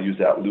will. I'll use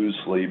that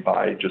loosely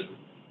by just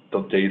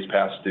the days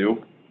past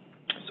due.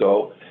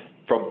 So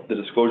from the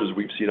disclosures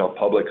we've seen on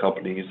public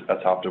companies,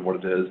 that's often what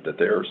it is, that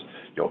there's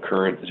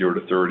current 0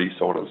 to 30,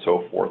 so on and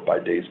so forth by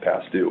days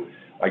past due.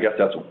 I guess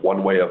that's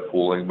one way of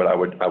pooling, but I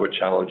would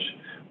challenge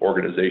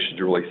organizations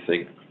to really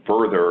think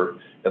further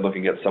and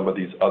looking at some of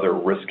these other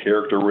risk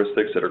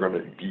characteristics that are going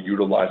to be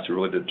utilized to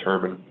really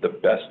determine the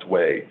best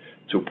way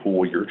to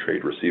pool your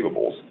trade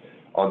receivables.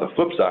 On the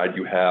flip side,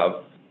 you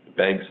have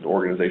banks and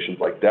organizations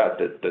like that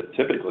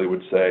typically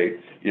would say,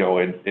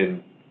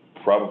 in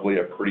probably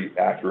a pretty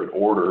accurate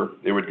order,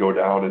 they would go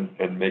down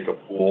and make a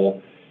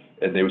pool,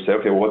 and they would say,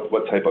 okay, well,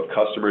 what type of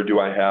customer do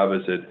I have?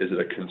 Is it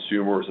a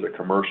consumer? Is it a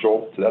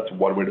commercial? So that's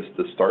one way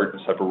to start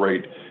and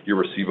separate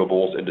your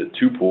receivables into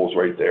two pools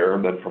right there.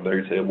 And then from there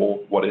you say, well,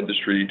 what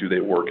industry do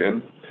they work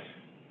in?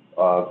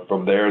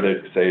 From there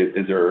they'd say,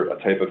 is there a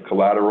type of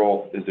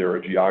collateral? Is there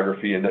a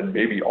geography? And then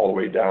maybe all the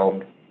way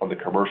down on the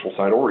commercial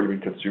side or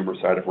even consumer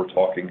side if we're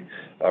talking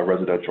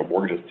residential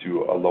mortgages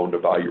to a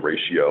loan-to-value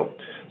ratio.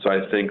 So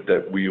I think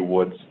that we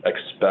would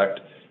expect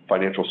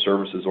financial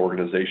services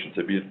organizations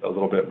to be a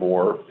little bit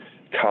more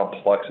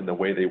complex in the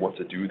way they want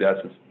to do that,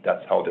 since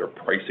that's how they're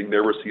pricing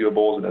their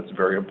receivables, and that's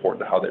very important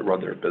to how they run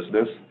their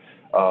business.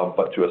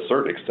 But to a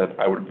certain extent,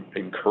 I would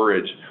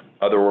encourage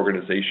other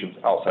organizations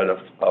outside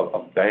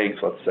of banks,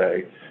 let's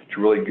say,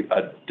 to really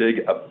dig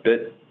a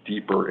bit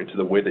deeper into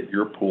the way that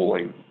you're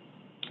pooling,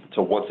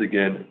 to once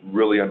again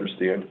really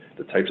understand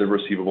the types of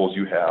receivables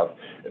you have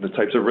and the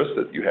types of risks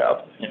that you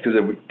have. Because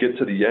if we get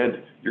to the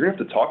end, you're going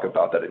to have to talk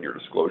about that in your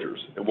disclosures,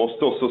 and we'll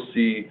still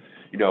see,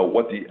 you know,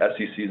 what the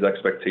SEC's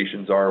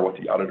expectations are, what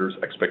the auditor's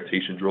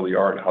expectations really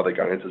are, and how the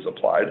guidance is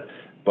applied.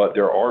 But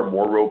there are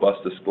more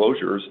robust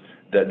disclosures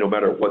that no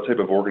matter what type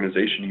of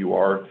organization you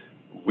are,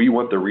 we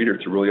want the reader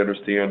to really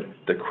understand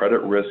the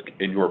credit risk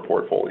in your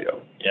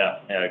portfolio. Yeah,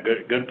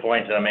 good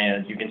point. I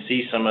mean, you can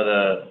see some of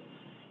the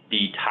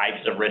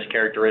types of risk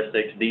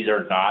characteristics. These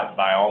are not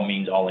by all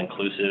means all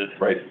inclusive.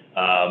 Right.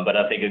 But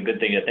I think a good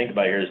thing to think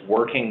about here is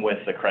working with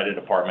the credit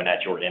department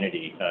at your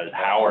entity.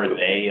 How are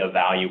they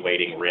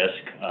evaluating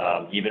risk,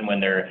 even when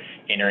they're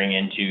entering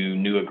into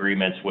new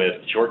agreements with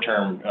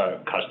short-term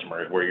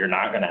customers where you're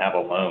not going to have a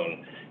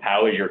loan?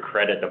 How is your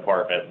credit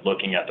department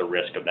looking at the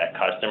risk of that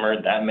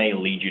customer? That may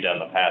lead you down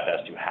the path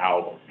as to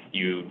how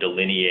you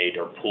delineate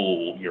or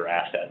pool your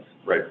assets.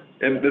 Right.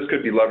 And this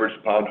could be leveraged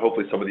upon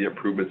hopefully some of the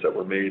improvements that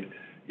were made,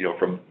 you know,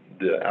 from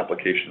the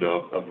application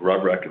of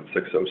Riveron in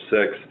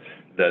 606,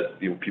 that,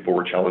 you know, people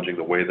were challenging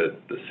the way that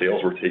the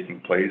sales were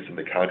taking place and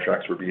the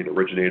contracts were being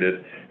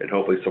originated, and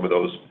hopefully some of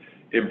those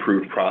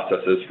improved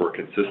processes for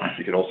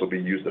consistency can also be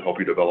used to help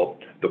you develop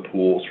the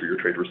pools for your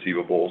trade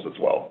receivables as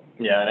well.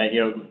 Yeah, and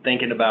you know,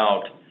 thinking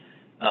about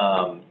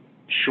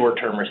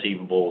short-term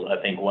receivables,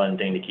 I think one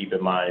thing to keep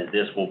in mind is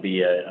this will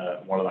be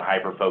one of the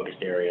hyper-focused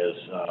areas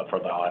for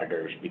the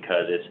auditors,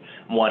 because it's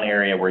one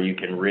area where you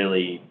can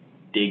really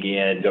dig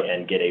in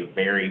and get a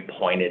very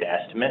pointed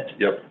estimate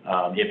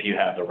if you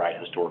have the right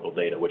historical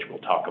data, which we'll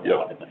talk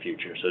about in the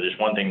future. So just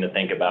one thing to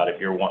think about if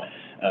you're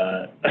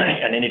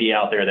an entity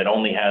out there that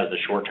only has the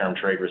short-term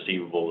trade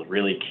receivables,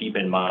 really keep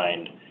in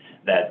mind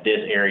that this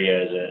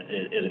area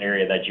is an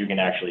area that you can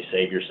actually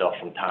save yourself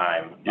some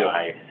time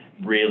by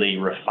really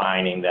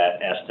refining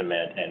that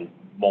estimate and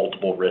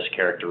multiple risk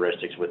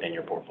characteristics within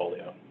your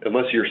portfolio.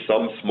 Unless you're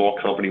some small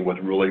company with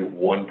really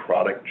one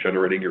product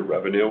generating your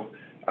revenue,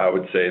 I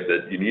would say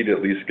that you need to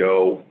at least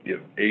go, you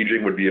know,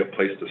 aging would be a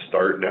place to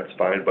start, and that's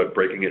fine, but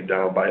breaking it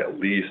down by at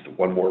least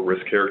one more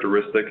risk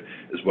characteristic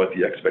is what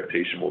the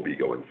expectation will be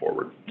going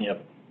forward.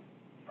 Yep,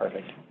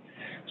 perfect.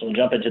 So we'll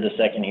jump into the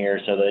second here,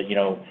 so that, you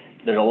know,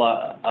 there's a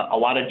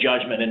lot of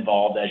judgment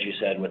involved, as you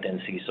said, within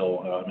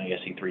CECL.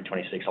 ASC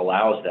 326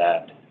 allows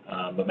that.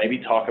 But maybe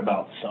talk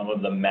about some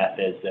of the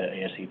methods that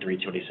ASC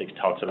 326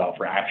 talks about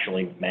for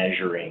actually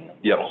measuring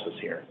losses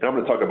here. And I'm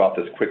going to talk about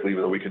this quickly,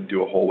 even though we can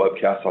do a whole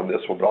webcast on this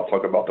one, but I'll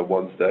talk about the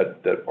ones that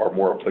are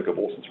more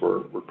applicable since we're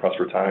pressed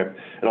for time.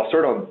 And I'll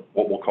start on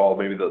what we'll call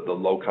maybe the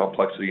low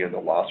complexity and the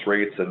loss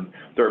rates. And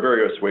there are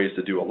various ways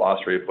to do a loss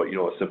rate, but, you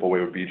know, a simple way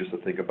would be just to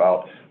think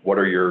about what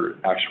are your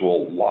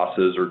actual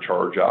losses or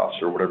charge-offs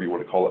or whatever you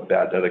want to call it,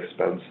 bad debt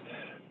expense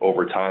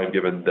over time,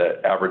 given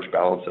the average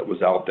balance that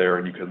was out there.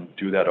 And you can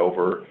do that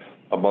over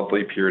a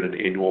monthly period, an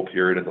annual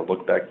period, and the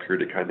look-back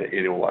period to kind of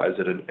annualize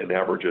it and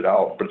average it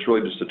out. But it's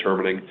really just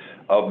determining,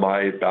 of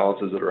my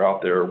balances that are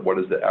out there, what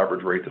is the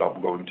average rate that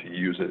I'm going to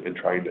use and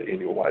trying to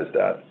annualize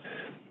that.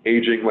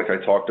 Aging, like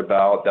I talked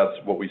about,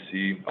 that's what we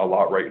see a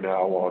lot right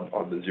now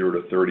on the 0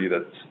 to 30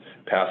 that's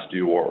past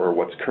due or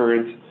what's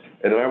current.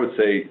 And then I would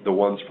say the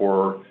ones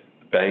for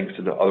banks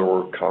and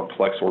other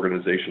complex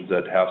organizations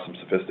that have some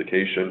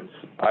sophistication.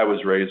 I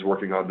was raised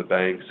working on the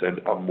banks,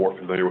 and I'm more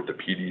familiar with the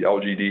PD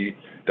LGD.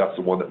 That's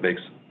the one that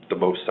makes the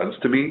most sense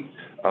to me.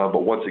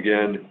 But once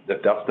again,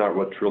 if that's not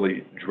what's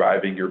really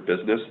driving your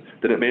business,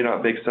 then it may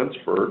not make sense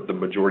for the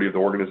majority of the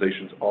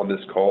organizations on this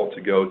call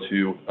to go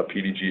to a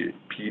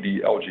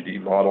PD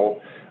LGD model.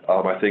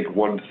 I think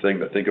one thing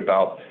to think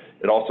about,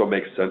 it also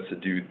makes sense to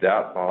do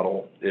that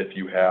model if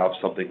you have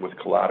something with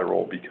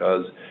collateral,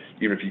 because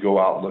even if you go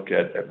out and look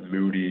at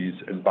Moody's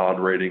and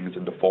bond ratings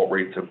and default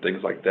rates and things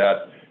like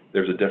that,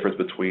 there's a difference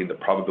between the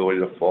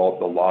probability of default,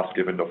 the loss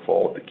given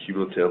default, the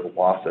cumulative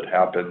loss that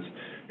happens.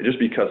 And just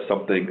because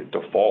something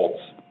defaults,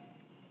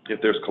 if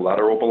there's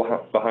collateral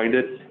behind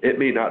it, it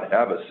may not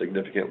have a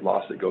significant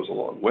loss that goes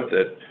along with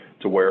it,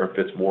 to where if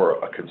it's more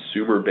a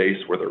consumer base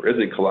where there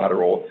isn't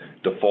collateral,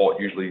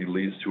 default usually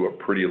leads to a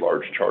pretty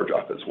large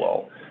charge-off as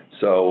well.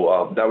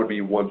 So that would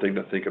be one thing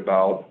to think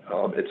about.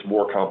 It's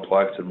more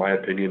complex. In my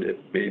opinion, it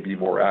may be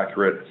more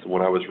accurate. It's the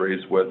one I was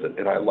raised with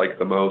and I like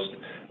the most.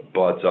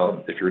 But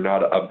if you're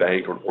not a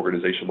bank or an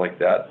organization like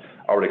that,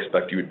 I would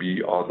expect you would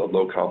be on the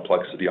low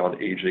complexity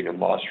on aging and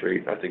loss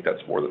rate. I think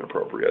that's more than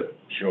appropriate.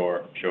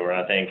 Sure.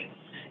 I think,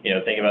 you know,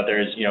 think about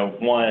there's, you know,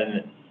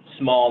 one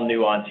small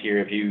nuance here.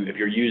 If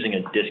you're using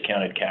a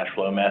discounted cash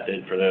flow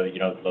method for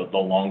the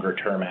longer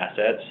term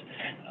assets,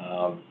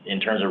 in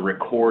terms of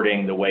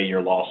recording the way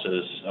your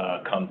losses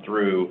come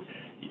through,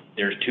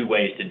 there's two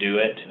ways to do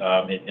it,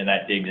 and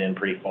that digs in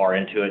pretty far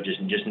into it.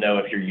 Just know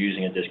if you're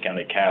using a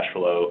discounted cash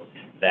flow,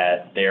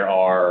 that there's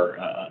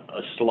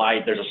a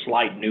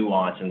slight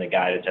nuance in the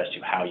guidance as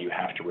to how you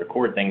have to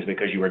record things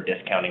because you are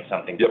discounting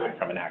something back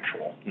from an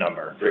actual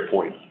number. Great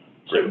point.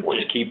 So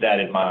just keep that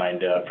in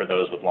mind for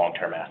those with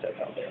long-term assets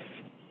out there.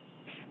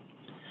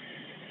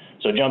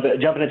 So jumping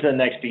into the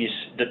next piece,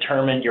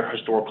 determine your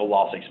historical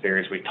loss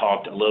experience. We've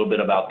talked a little bit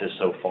about this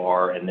so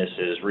far, and this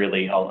is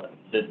really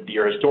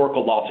your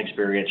historical loss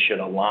experience should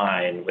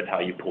align with how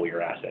you pool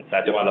your assets.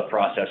 That's why the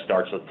process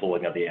starts with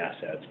pooling of the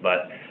assets.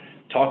 But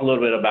talk a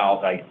little bit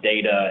about like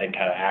data and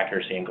kind of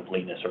accuracy and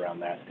completeness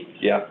around that, Steve.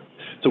 Yeah.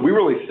 So we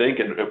really think,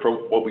 and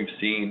from what we've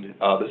seen,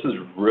 this is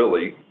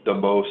really the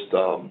most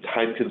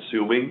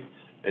time-consuming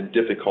and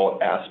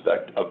difficult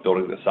aspect of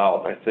building this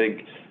out. I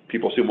think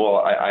people assume, well,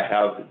 I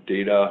have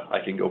data, I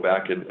can go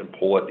back and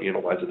pull it,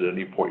 analyze it at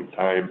any point in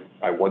time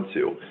I want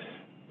to.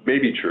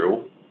 Maybe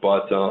true,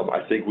 but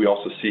I think we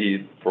also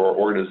see for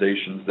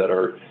organizations that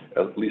are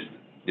at least,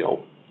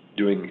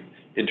 doing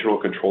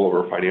internal control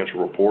over financial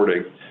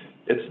reporting,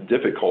 it's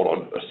difficult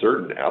on a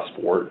certain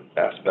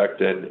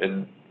aspect,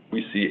 and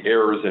we see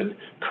errors in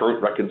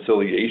current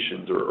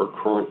reconciliations or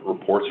current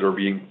reports that are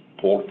being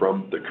pulled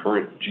from the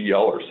current GL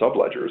or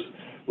subledgers,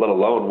 let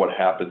alone what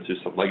happened to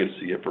some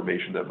legacy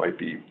information that might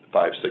be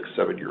 5, 6,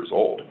 7 years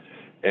old.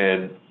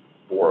 And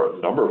for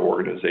a number of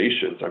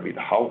organizations, I mean,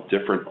 how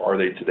different are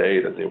they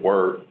today than they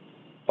were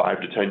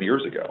 5 to 10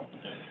 years ago?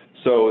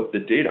 So the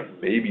data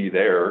may be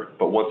there,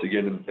 but once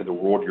again, in the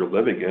world you're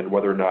living in,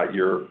 whether or not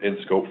you're in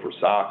scope for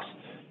SOX,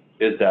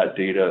 is that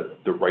data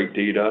the right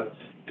data?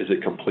 Is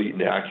it complete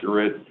and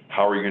accurate?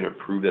 How are you going to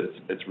prove that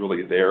it's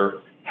really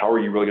there? How are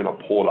you really going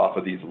to pull it off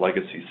of these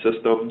legacy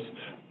systems?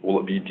 Will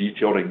it be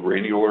detailed and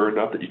granular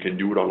enough that you can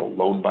do it on a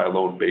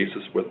loan-by-loan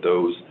basis with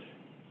those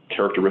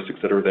characteristics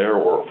that are there,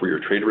 or for your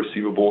trade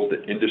receivables,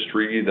 the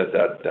industry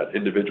that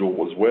individual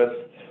was with?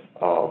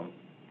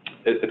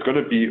 It's going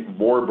to be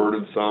more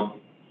burdensome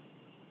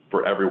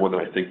for everyone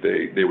than I think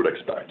they would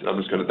expect. And I'm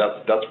just going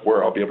to, that's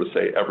where I'll be able to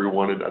say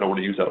everyone, and I don't want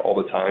to use that all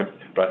the time,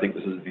 but I think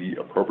this is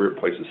the appropriate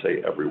place to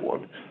say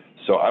everyone.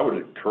 So I would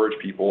encourage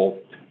people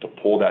to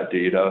pull that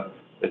data.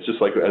 It's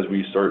just like as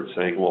we start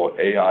saying, well,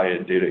 AI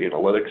and data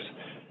analytics,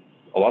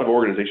 a lot of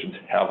organizations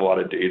have a lot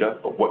of data,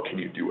 but what can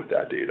you do with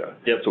that data?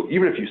 Yep. So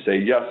even if you say,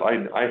 yes,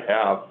 I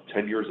have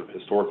 10 years of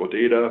historical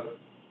data,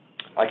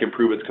 I can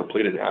prove it's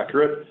complete and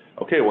accurate,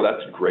 okay, well,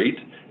 that's great.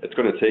 It's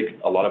going to take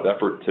a lot of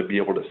effort to be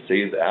able to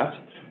say that,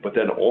 but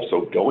then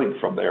also going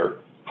from there,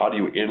 how do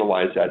you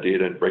analyze that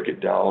data and break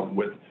it down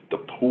with the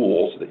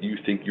pools that you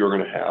think you're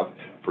going to have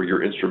for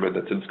your instrument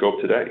that's in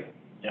scope today?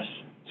 Yes.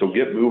 So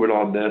get moving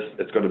on this.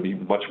 It's going to be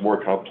much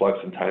more complex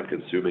and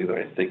time-consuming than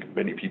I think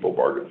many people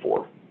bargain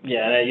for.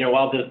 Yeah, and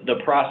while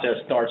the process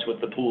starts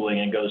with the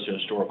pooling and goes to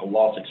historical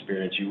loss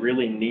experience, you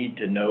really need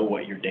to know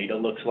what your data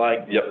looks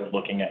like when you're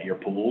looking at your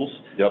pools.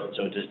 Yep.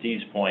 So to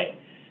Steve's point,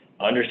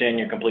 understand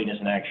your completeness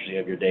and accuracy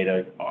of your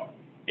data.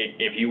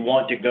 If you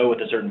want to go with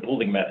a certain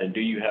pooling method,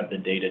 do you have the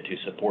data to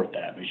support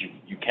that? Because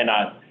you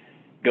cannot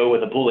go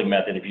with a pooling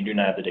method if you do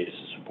not have the data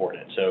to support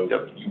it. So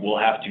you will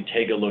have to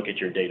take a look at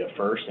your data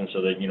first, and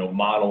so that,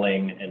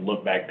 modeling and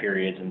look-back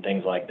periods and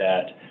things like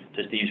that,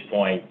 to Steve's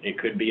point, it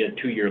could be a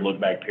 2-year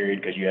look-back period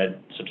because you had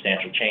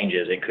substantial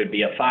changes. It could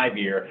be a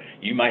 5-year.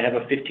 You might have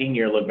a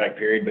 15-year look-back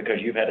period because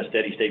you've had a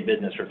steady-state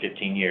business for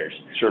 15 years.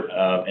 Sure.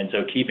 And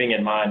so keeping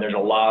in mind, there's a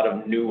lot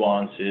of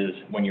nuances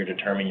when you're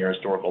determining your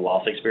historical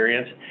loss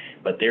experience,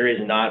 but there is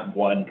not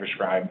one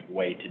prescribed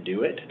way to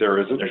do it. There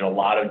isn't. There's a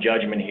lot of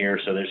judgment here,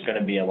 so there's going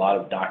to be a lot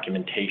of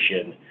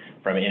documentation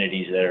from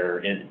entities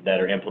that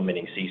are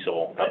implementing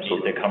CECL that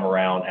needs to come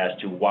around as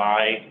to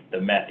why the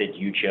method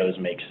you chose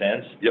makes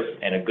sense. Yep.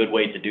 And a good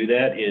way to do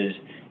that is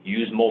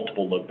use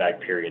multiple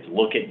look-back periods.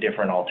 Look at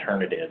different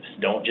alternatives.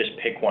 Don't just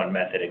pick one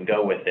method and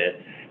go with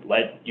it.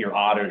 Let your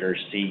auditors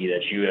see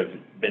that you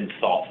have been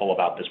thoughtful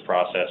about this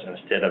process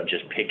instead of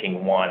just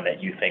picking one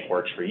that you think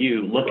works for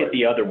you. Look at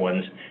the other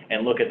ones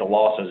and look at the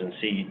losses and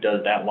see, does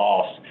that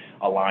loss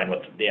align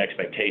with the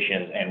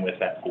expectations and with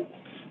that pool?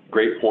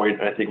 Great point.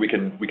 I think we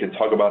can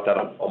talk about that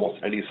on almost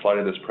any slide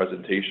in this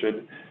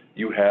presentation.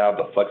 You have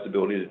the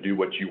flexibility to do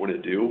what you want to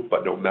do,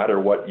 but no matter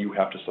what, you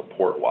have to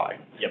support why.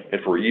 Yep.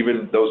 And for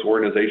even those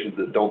organizations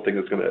that don't think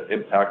it's going to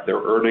impact their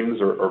earnings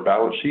or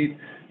balance sheet,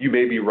 you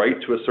may be right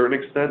to a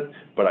certain extent,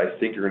 but I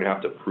think you're going to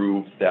have to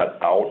prove that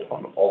out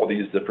on all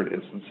these different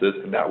instances,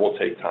 and that will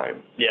take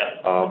time.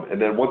 Yeah.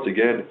 And then once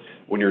again,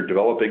 when you're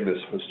developing this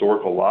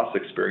historical loss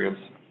experience,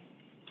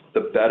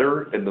 the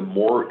better and the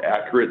more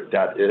accurate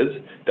that is,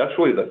 that's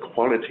really the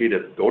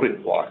quantitative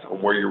building blocks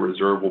on where your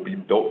reserve will be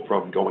built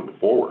from going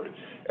forward.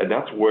 And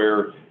that's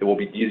where it will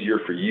be easier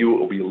for you, it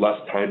will be less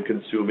time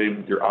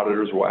consuming, your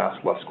auditors will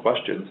ask less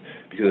questions,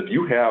 because if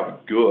you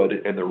have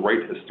good and the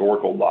right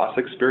historical loss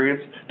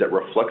experience that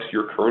reflects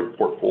your current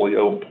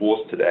portfolio and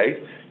pools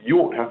today, you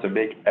won't have to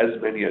make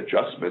as many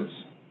adjustments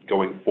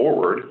going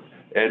forward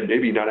and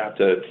maybe not have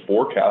to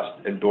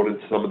forecast and build in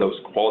some of those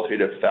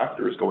qualitative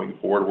factors going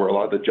forward where a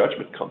lot of the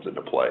judgment comes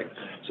into play.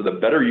 So the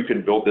better you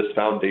can build this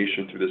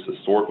foundation through this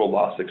historical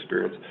loss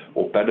experience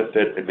will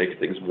benefit and make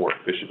things more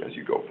efficient as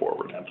you go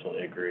forward.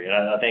 Absolutely agree.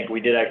 And I think we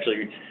did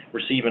actually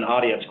receive an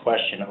audience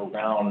question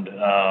around,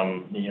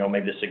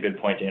 maybe this is a good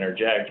point to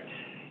interject.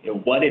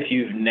 What if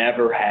you've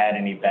never had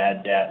any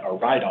bad debt or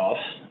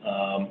write-offs?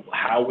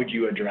 How would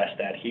you address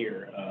that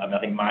here? I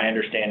think my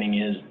understanding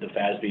is the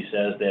FASB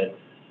says that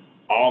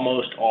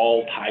almost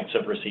all types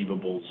of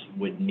receivables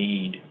would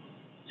need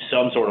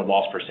some sort of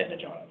loss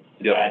percentage on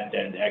it. Yep.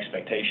 That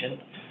expectation?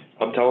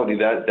 I'm telling you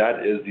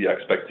that is the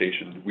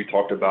expectation. We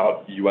talked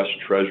about U.S.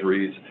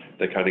 Treasuries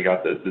that kind of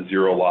got the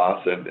zero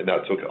loss, and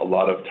that took a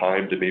lot of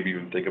time to maybe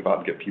even think about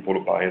and get people to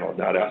buy in on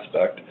that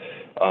aspect.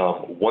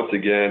 Once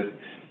again,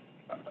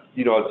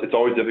 it's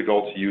always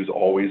difficult to use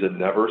always and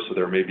never, so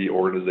there may be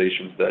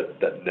organizations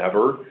that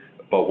never,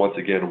 but once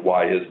again,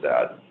 why is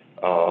that?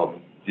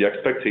 The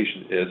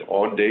expectation is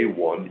on day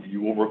one,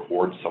 you will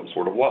record some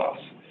sort of loss.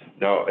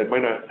 Now, it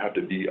might not have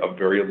to be a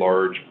very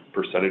large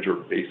percentage or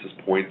basis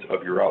points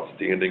of your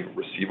outstanding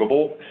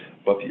receivable,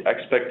 but the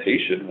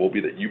expectation will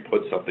be that you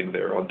put something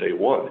there on day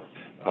one.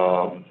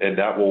 And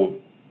that will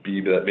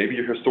be that maybe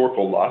your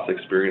historical loss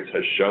experience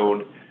has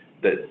shown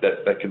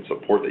that can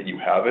support that you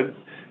haven't,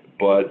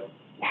 but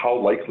how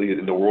likely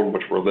in the world in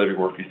which we're living,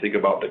 or if you think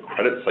about the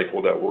credit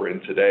cycle that we're in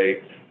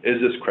today,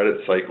 is this credit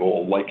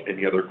cycle like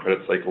any other credit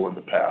cycle in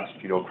the past?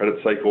 Credit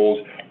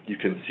cycles, you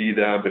can see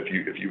them.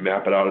 If you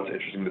map it out, it's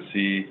interesting to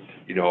see,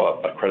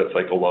 a credit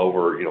cycle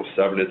over,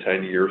 7 to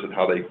 10 years and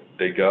how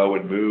they go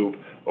and move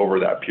over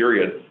that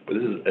period. But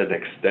this is an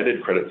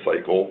extended credit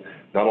cycle.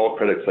 Not all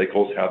credit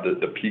cycles have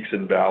the peaks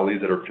and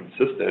valleys that are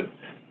consistent.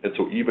 And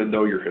so even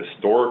though your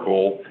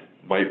historical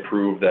might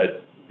prove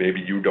that maybe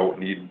you don't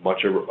need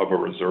much of a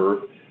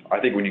reserve, I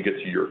think when you get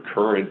to your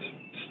current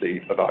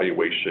state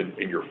evaluation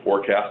in your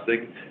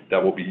forecasting,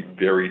 that will be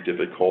very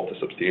difficult to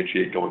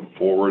substantiate going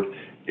forward,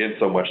 in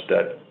so much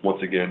that,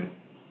 once again,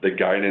 the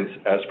guidance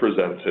as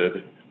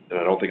presented, and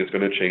I don't think it's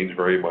going to change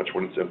very much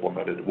when it's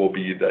implemented, will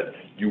be that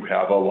you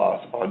have a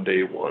loss on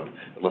day one,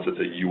 unless it's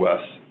a U.S.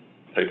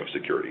 type of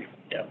security.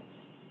 Yeah,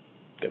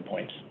 good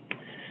points.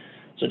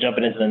 So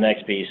jumping into the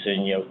next piece,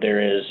 and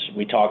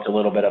we talked a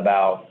little bit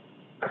about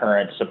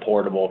current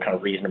supportable, kind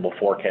of reasonable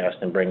forecast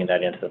and bringing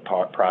that into the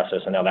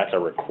process, and now that's a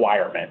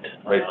requirement.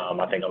 Right.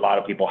 I think a lot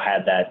of people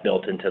had that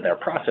built into their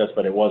process,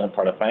 but it wasn't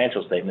part of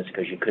financial statements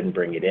because you couldn't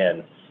bring it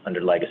in under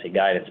legacy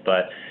guidance.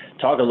 But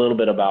talk a little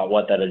bit about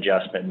what that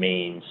adjustment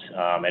means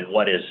and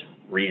what is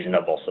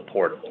reasonable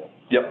supportable.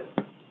 Yep.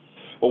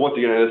 Well, once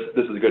again,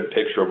 this is a good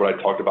picture of what I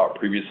talked about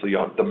previously.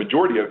 On the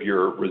majority of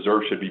your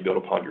reserve should be built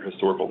upon your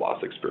historical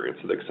loss experience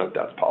to the extent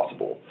that's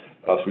possible.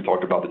 So we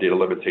talked about the data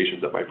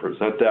limitations that might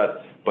present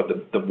that, but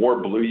the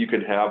more blue you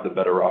can have, the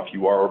better off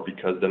you are,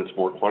 because then it's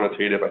more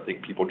quantitative. I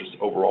think people just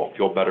overall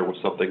feel better with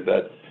something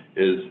that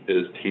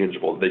is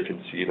tangible, that they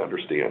can see and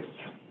understand.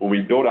 When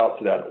we build out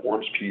to that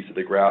orange piece of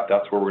the graph,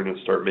 that's where we're going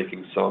to start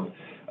making some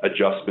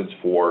adjustments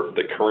for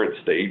the current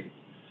state,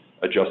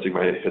 adjusting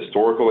my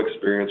historical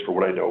experience for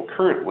what I know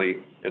currently,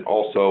 and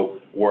also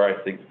where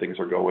I think things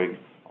are going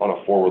on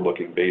a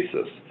forward-looking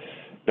basis.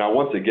 Now,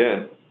 once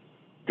again,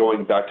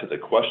 going back to the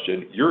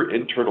question, your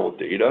internal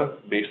data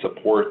may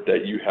support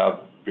that you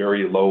have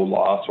very low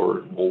loss,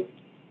 or we'll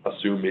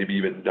assume maybe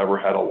even never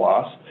had a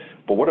loss.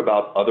 But what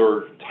about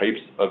other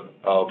types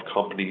of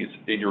companies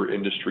in your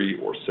industry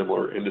or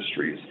similar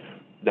industries?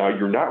 Now,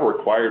 you're not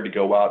required to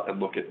go out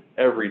and look at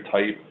every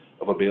type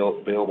of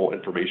available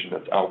information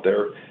that's out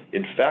there.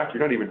 In fact,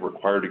 you're not even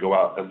required to go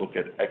out and look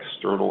at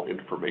external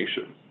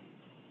information.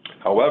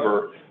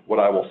 However, what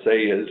I will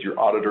say is your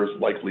auditors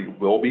likely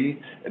will be,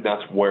 and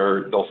that's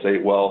where they'll say,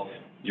 well,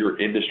 your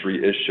industry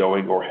is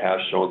showing or has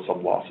shown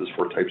some losses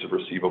for types of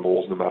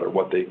receivables, no matter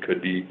what they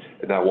could be,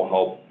 and that will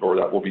help, or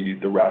that will be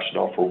the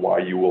rationale for why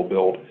you will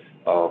build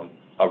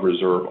a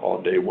reserve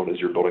on day one as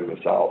you're building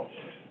this out.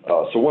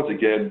 So once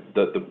again,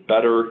 the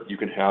better you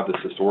can have this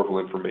historical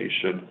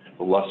information,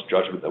 the less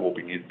judgment that will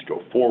be needed to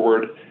go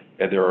forward.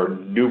 And there are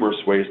numerous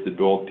ways to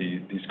build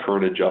these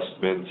current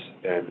adjustments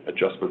and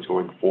adjustments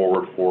going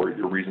forward for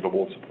your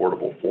reasonable and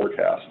supportable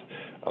forecast.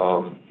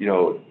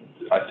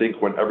 I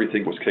think when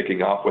everything was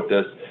kicking off with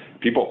this,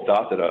 people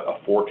thought that a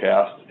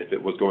forecast, if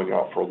it was going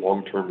out for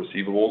long-term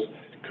receivables,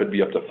 could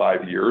be up to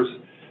 5 years.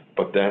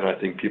 But then I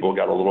think people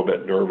got a little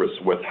bit nervous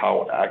with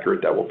how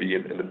accurate that will be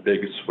and the big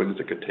swings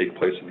that could take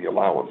place in the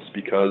allowance.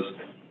 Because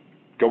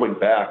going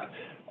back,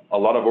 a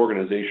lot of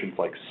organizations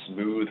like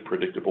smooth,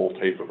 predictable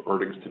type of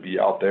earnings to be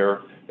out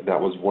there, and that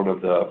was one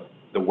of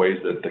the ways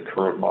that the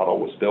current model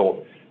was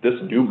built. This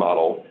new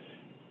model,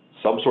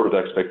 some sort of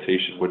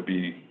expectation would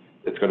be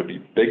it's going to be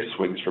big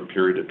swings from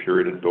period to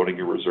period in building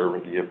your reserve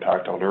and the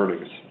impact on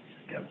earnings.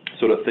 Yep.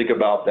 So to think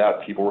about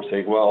that, people were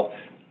saying, well,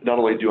 not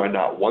only do I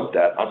not want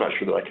that, I'm not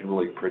sure that I can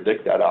really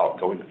predict that out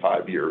going to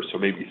 5 years. So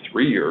maybe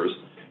 3 years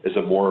is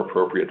a more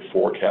appropriate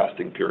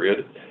forecasting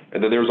period.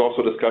 And then there's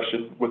also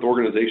discussion with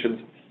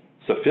organizations.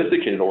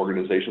 sophisticated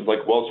organizations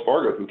like Wells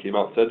Fargo, who came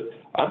out and said,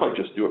 I might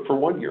just do it for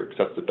 1 year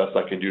because that's the best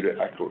I can do to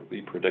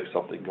accurately predict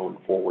something going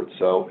forward.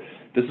 So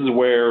this is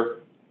where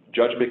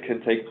judgment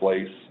can take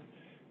place.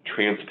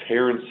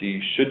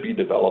 Transparency should be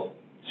developed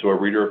so a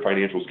reader of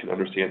financials can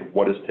understand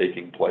what is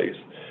taking place.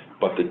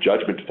 But the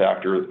judgment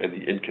factor and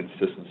the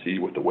inconsistency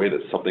with the way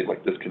that something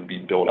like this can be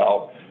built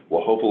out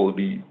will hopefully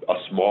be a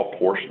small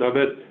portion of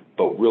it,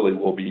 but really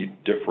will be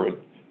different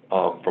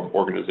from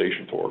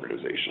organization to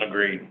organization.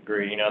 Agreed.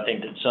 I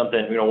think that's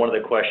something, one of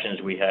the questions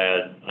we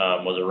had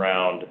was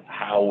around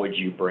how would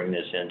you bring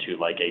this into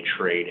like a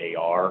trade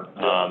AR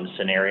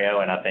scenario,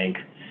 and I think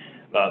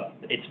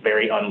it's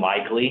very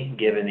unlikely,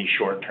 given the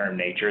short-term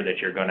nature, that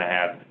you're going to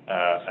have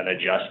an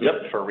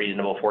adjustment for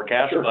reasonable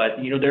forecast. Sure.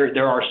 But,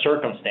 there are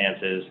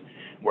circumstances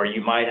where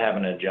you might have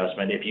an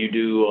adjustment. If you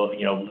do,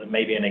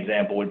 maybe an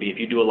example would be if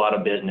you do a lot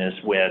of business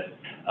with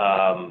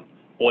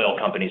oil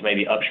companies,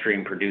 maybe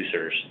upstream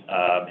producers,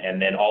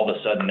 and then all of a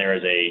sudden there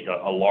is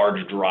a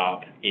large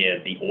drop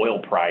in the oil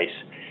price,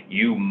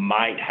 you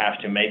might have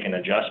to make an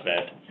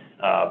adjustment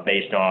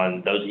based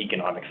on those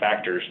economic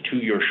factors to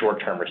your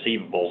short-term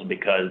receivables,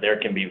 because there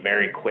can be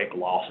very quick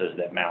losses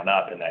that mount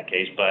up in that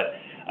case. But,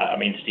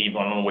 Steve,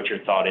 I don't know what your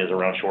thought is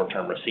around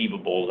short-term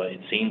receivables.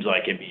 It seems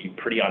like it'd be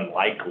pretty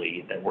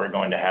unlikely that we're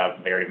going to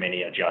have very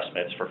many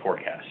adjustments for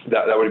forecasts.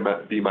 That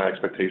would be my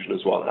expectation as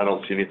well. I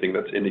don't see anything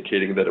that's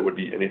indicating that it would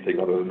be anything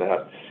other than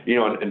that.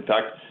 In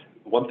fact,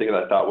 one thing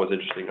that I thought was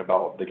interesting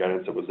about the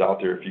guidance that was out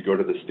there, if you go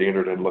to the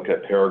standard and look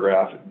at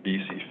paragraph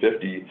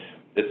BC50,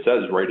 it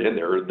says right in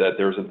there that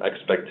there's an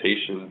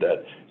expectation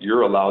that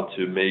you're allowed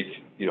to make,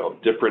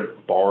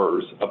 different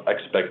bars of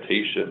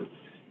expectation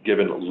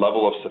given a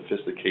level of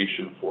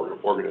sophistication for an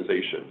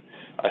organization.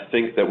 I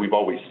think that we've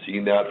always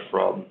seen that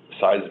from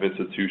size of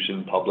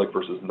institution, public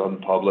versus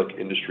non-public,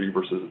 industry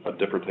versus a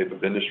different type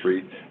of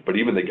industry. But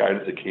even the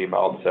guidance that came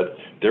out and said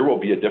there will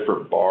be a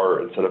different bar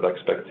and set of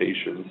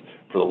expectations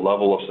for the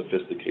level of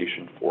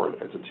sophistication for an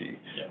entity.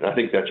 Yeah. And I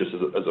think that just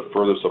as a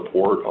further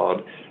support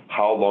on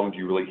how long do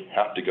you really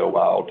have to go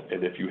out,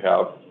 and if you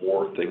have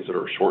more things that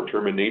are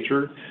short-term in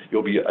nature,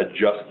 you'll be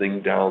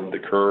adjusting down the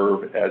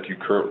curve as you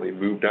currently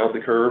move down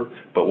the curve,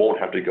 but won't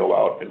have to go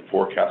out and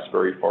forecast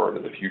very far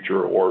into the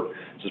future. Or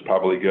this is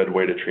probably a good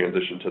way to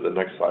transition to the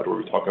next slide where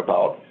we talk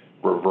about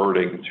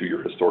reverting to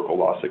your historical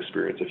loss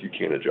experience if you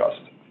can't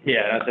adjust.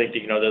 Yeah, and I think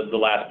the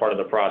last part of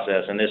the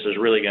process, and this is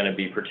really going to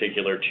be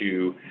particular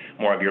to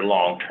more of your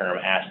long-term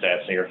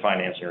assets and your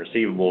financing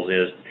receivables,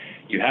 is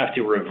you have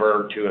to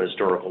revert to a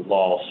historical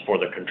loss for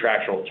the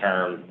contractual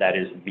term that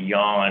is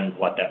beyond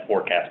what that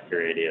forecast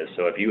period is.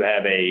 So if you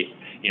have a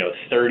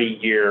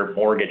 30-year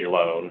mortgage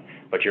loan,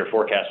 but your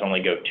forecast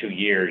only go 2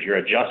 years, your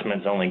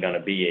adjustment's only going to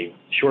be a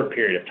short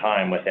period of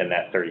time within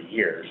that 30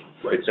 years.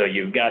 Right. So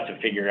you've got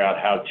to figure out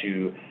how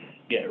to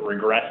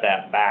regress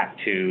that back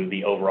to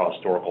the overall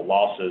historical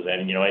losses.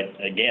 And,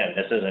 again,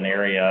 this is an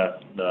area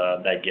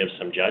that gives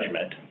some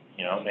judgment.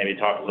 Maybe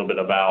talk a little bit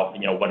about,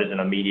 what is an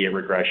immediate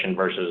regression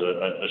versus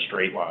a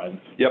straight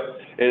line. Yep,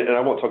 and I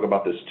won't talk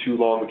about this too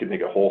long. We can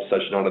make a whole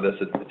session out of this.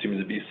 It seems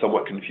to be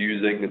somewhat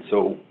confusing, and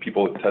so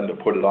people tend to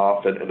put it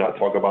off and not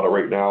talk about it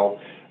right now.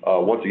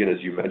 Once again,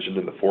 as you mentioned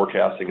in the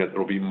forecasting, it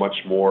will be much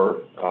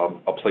more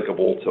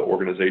applicable to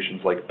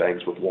organizations like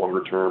banks with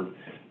longer-term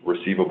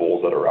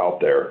receivables that are out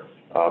there.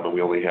 And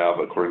we only have,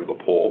 according to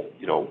the poll,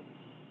 5%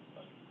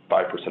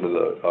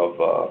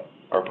 of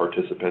our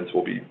participants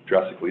will be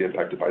drastically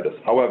impacted by this.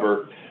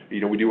 However, we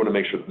do want to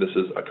make sure that this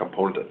is a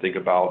component to think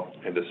about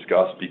and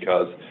discuss,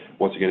 because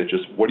once again, it's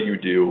just, what do you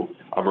do?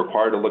 I'm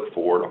required to look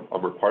forward.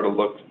 I'm required to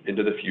look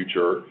into the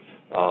future.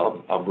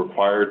 I'm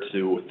required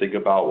to think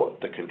about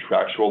what the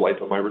contractual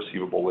life of my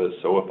receivable is.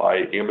 So if I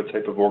am a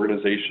type of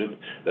organization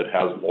that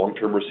has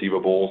long-term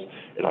receivables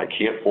and I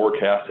can't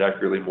forecast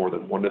accurately more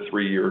than 1 to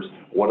 3 years,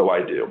 what do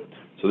I do?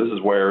 So this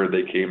is where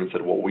they came and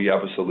said, well, we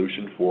have a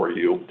solution for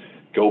you.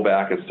 Go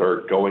back and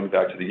start going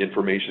back to the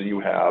information you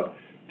have,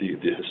 the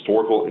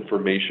historical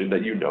information that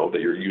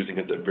that you're using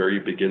at the very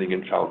beginning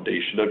and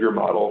foundation of your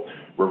model.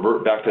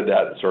 Revert back to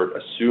that and start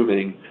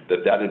assuming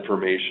that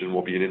information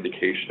will be an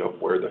indication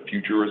of where the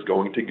future is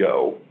going to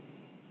go,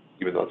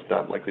 even though it's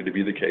not likely to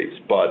be the case.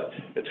 But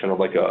it's kind of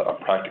like a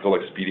practical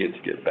expedient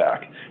to get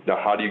back. Now,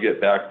 how do you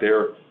get back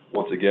there?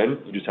 Once again,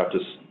 you just have to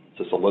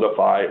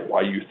solidify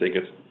why you think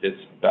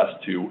it's best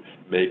to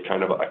make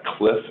kind of a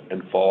cliff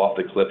and fall off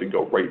the cliff and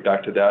go right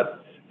back to that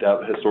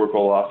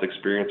historical loss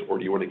experience, or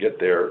do you want to get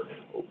there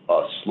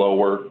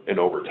slower and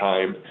over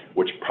time,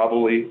 which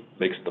probably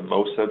makes the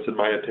most sense in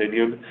my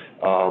opinion.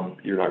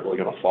 You're not really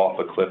going to fall off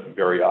a cliff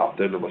very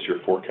often unless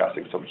you're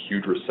forecasting some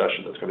huge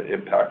recession that's going to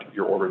impact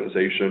your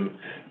organization.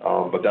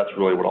 But that's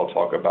really what I'll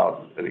talk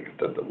about. I think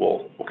that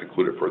we'll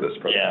conclude it for this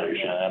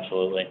presentation. Yeah,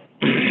 absolutely.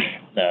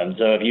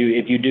 So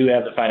if you do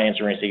have the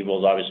financing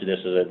receivables, obviously this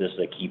is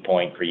a key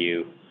point for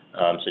you.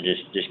 So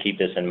just keep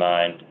this in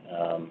mind.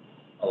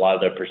 A lot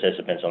of the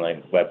participants on the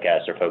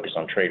webcast are focused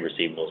on trade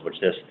receivables, which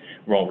this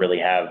won't really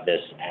have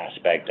this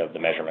aspect of the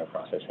measurement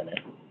process in it.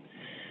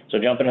 So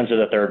jumping into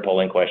the third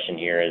polling question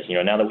here is,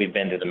 now that we've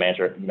been through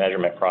the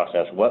measurement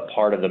process, what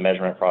part of the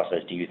measurement process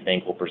do you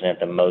think will present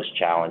the most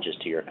challenges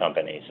to your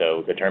company?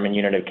 So determine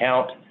unit of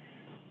count,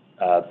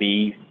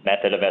 B,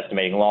 method of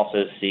estimating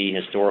losses, C,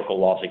 historical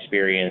loss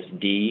experience,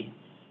 D,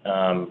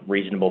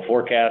 reasonable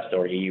forecast,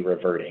 or E,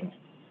 reverting.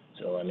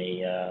 So let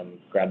me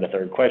grab the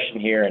third question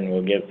here, and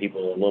we'll give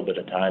people a little bit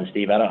of time.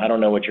 Steve, I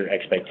don't know what your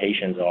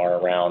expectations are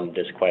around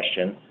this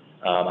question.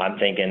 I'm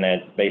thinking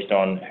that based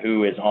on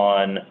who is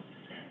on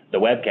the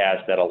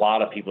webcast, that a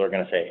lot of people are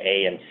going to say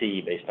A and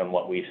C based on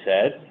what we've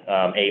said,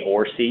 A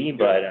or C,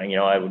 but,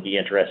 I would be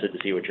interested to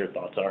see what your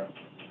thoughts are.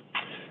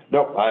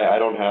 No, I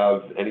don't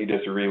have any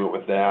disagreement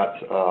with that.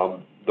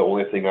 The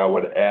only thing I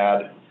would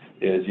add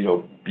is,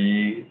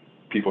 B,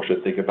 people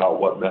should think about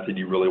what method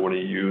you really want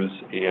to use,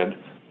 and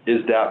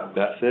is that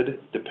method,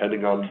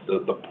 depending on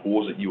the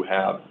pools that you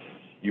have,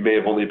 you may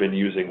have only been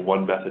using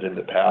one method in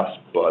the past,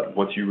 but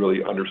once you really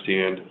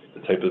understand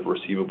the type of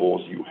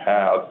receivables you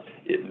have,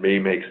 it may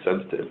make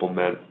sense to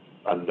implement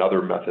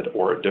another method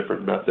or a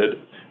different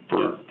method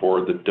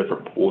for the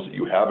different pools that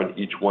you have, and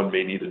each one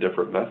may need a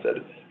different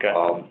method. Okay.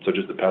 So it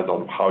just depends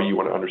on how you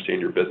want to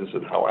understand your business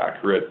and how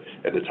accurate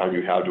and the time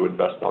you have to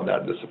invest on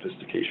that and the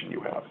sophistication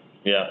you have.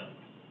 Yeah.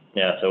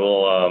 Yeah,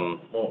 so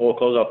we'll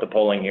close off the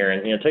polling here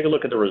and, take a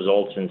look at the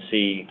results and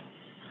see,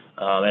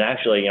 and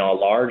actually, a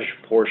large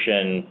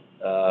portion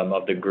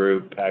of the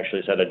group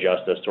actually said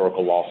adjust the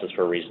historical losses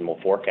for a reasonable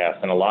forecast,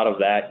 and a lot of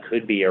that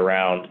could be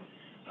around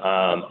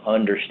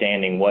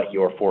understanding what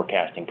your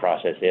forecasting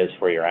process is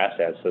for your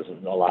assets. So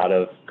a lot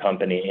of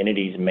company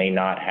entities may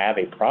not have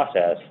a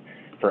process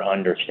for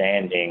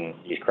understanding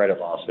these credit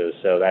losses.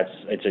 So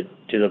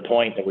to the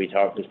point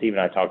that Steve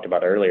and I talked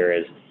about earlier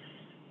is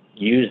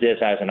use this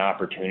as an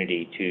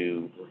opportunity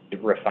to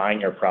refine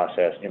your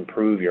process,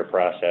 improve your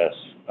process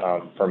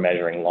for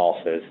measuring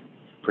losses.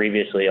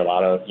 Previously, a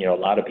lot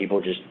of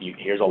people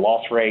here's a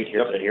loss rate,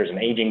 here's an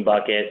aging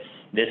bucket.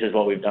 This is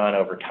what we've done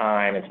over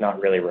time. It's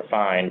not really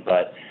refined,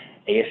 but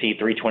ASC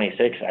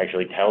 326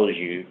 actually tells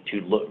you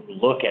to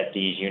look at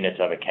these units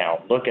of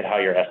account, look at how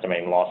you're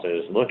estimating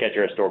losses, look at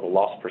your historical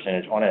loss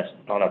percentage on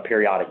a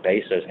periodic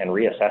basis and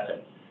reassess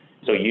it.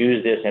 So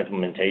use this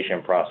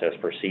implementation process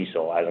for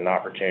CECL as an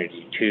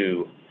opportunity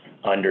to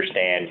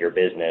understand your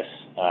business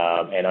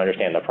and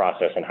understand the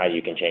process and how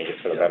you can change it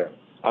for the better.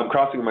 I'm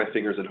crossing my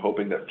fingers and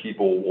hoping that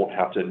people won't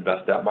have to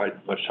invest that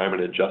much time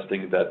in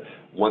adjusting, that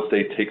once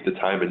they take the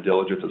time and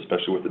diligence,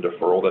 especially with the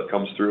deferral that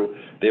comes through,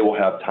 they will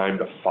have time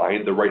to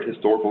find the right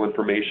historical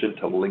information,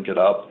 to link it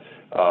up,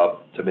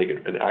 to make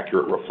it an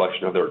accurate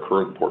reflection of their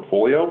current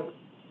portfolio.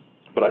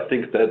 But I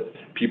think that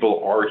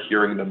people are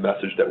hearing the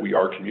message that we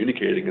are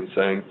communicating and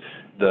saying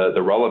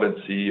the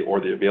relevancy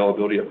or the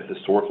availability of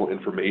historical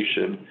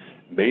information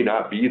may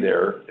not be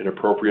there in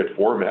appropriate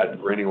format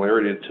and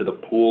granularity to the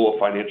pool of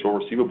financial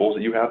receivables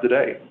that you have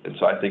today. And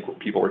so I think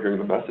people are hearing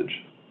the message.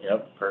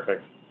 Yep,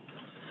 perfect.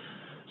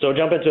 So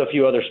jump into a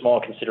few other small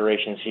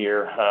considerations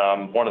here.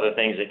 One of the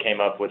things that came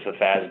up with the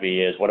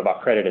FASB is what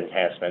about credit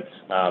enhancements?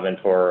 And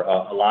for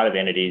a lot of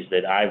entities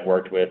that I've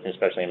worked with,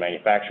 especially in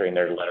manufacturing,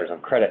 there's letters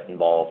of credit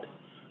involved.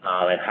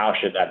 And how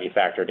should that be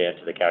factored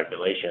into the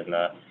calculation?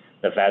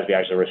 The FASB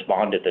actually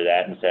responded to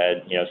that and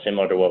said,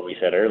 similar to what we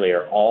said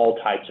earlier, all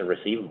types of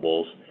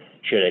receivables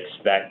should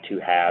expect to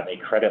have a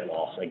credit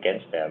loss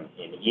against them.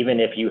 And even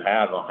if you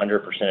have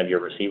 100% of your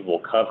receivable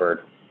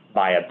covered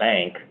by a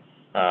bank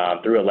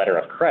through a letter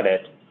of credit,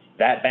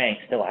 that bank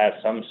still has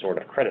some sort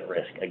of credit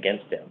risk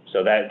against them.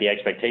 So that the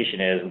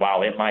expectation is,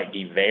 while it might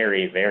be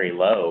very, very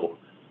low,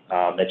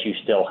 that you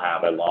still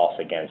have a loss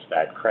against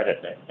that credit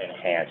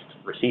enhanced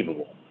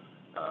receivable.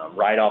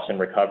 Write-offs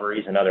and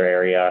recoveries, another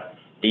area.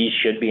 These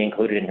should be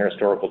included in your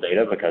historical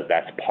data because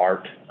that's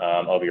part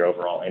of your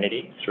overall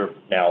entity. Sure.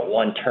 Now,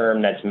 one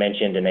term that's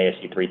mentioned in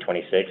ASC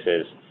 326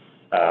 is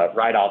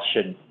write-offs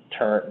should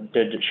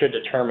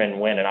determine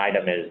when an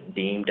item is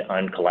deemed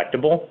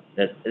uncollectible.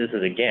 This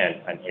is,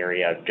 again, an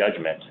area of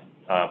judgment.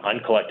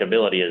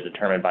 Uncollectability is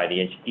determined by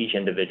each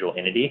individual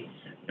entity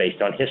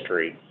based on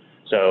history.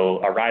 So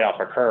a write-off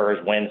occurs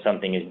when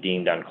something is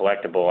deemed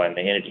uncollectible, and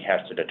the entity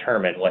has to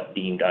determine what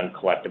deemed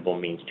uncollectible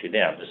means to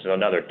them. This is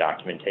another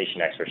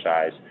documentation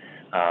exercise,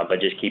 but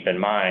just keep in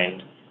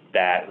mind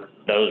that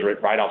those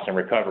write-offs and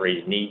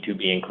recoveries need to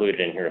be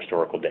included in your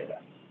historical data.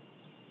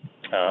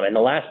 And the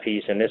last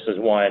piece, and this is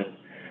one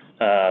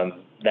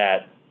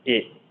that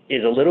it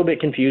is a little bit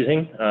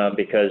confusing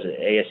because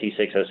ASC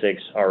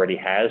 606 already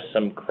has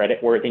some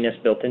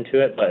creditworthiness built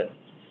into it, but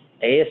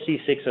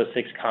ASC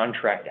 606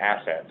 contract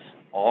assets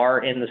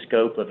are in the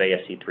scope of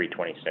ASC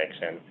 326.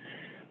 And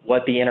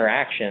what the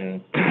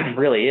interaction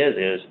really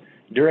is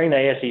during the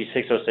ASC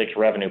 606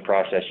 revenue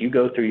process, you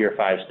go through your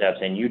 5 steps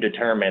and you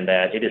determine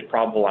that it is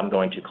probable I'm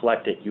going to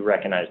collect it, you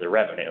recognize the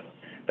revenue.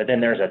 But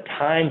then there's a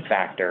time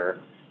factor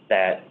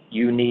that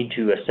you need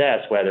to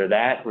assess whether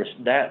that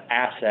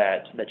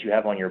asset that you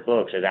have on your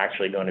books is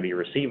actually going to be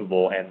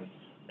receivable, and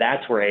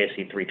that's where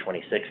ASC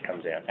 326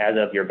 comes in, as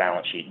of your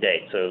balance sheet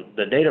date. So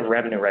the date of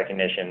revenue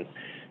recognition,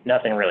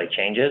 nothing really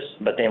changes,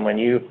 but then when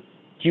you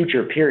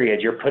future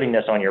periods you're putting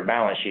this on your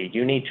balance sheet,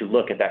 you need to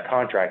look at that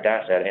contract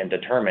asset and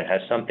determine,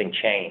 has something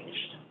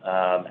changed?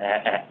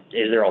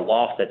 Is there a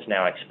loss that's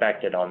now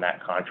expected on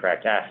that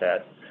contract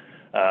asset?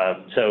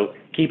 So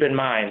keep in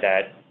mind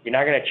that you're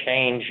not going to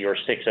change your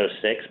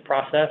 606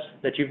 process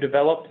that you've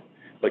developed,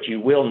 but you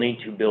will need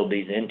to build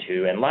these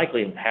into and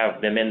likely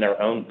have them in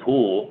their own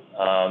pool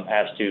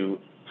as to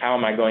how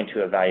am I going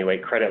to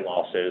evaluate credit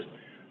losses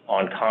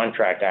on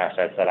contract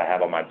assets that I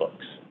have on my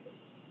books.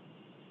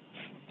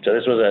 So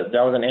that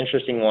was an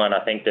interesting one.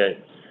 I think that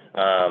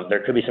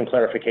there could be some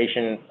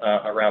clarification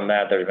around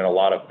that. There's been a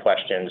lot of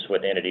questions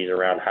with entities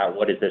around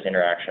what does this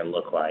interaction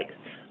look like.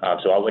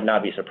 So I would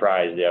not be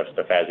surprised if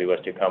the FASB was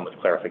to come with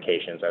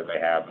clarifications as they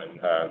have in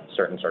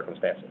certain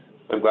circumstances.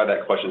 I'm glad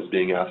that question is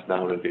being asked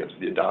now in advance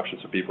of the adoption,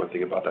 so people can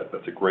think about that.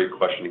 That's a great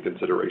question and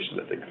consideration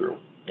to think through.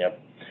 Yep.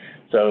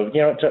 So,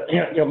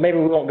 maybe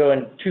we won't go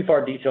in too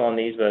far detail on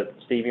these, but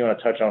Steve, you want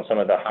to touch on some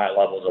of the high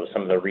levels of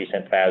some of the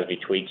recent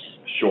FASB tweaks?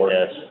 Sure.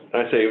 Yes.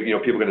 And I'd say,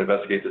 people can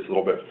investigate this a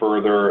little bit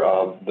further.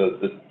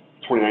 The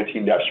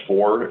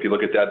 2019-4, if you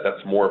look at that,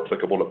 that's more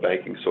applicable to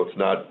banking, so it's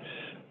not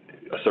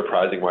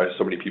surprising why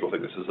so many people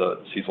think this is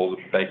a CECL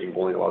banking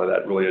bullying. A lot of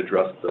that really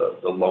addressed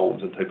the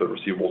loans and type of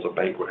receivables a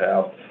bank would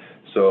have.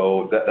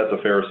 So that's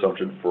a fair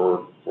assumption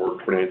for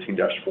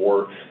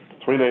 2019-4.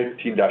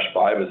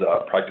 2019-5 is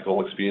a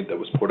practical expedient that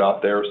was put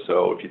out there,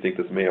 so if you think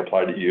this may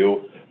apply to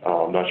you,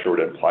 I'm not sure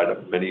it would apply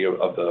to many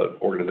of the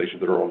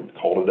organizations that are on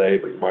call today,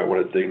 but you might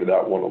want to dig into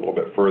that one a little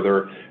bit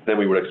further. Then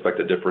we would expect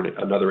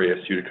another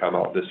ASU to come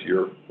out this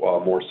year,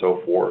 more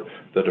so for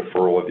the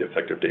deferral of the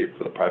effective date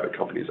for the private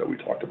companies that we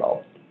talked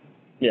about.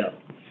 Yeah.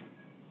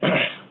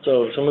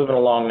 So moving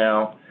along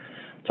now,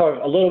 talk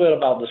a little bit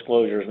about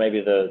disclosures, maybe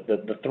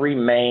the three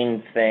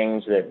main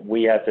things that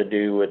we have to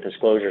do with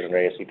disclosures in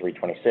ASC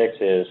 326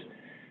 is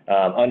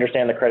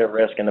understand the credit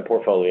risk in the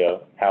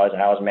portfolio. How is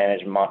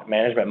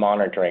management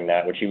monitoring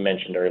that, which you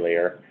mentioned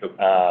earlier?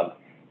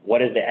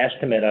 What is the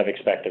estimate of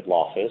expected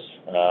losses?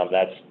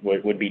 That's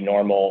would be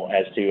normal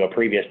as to a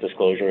previous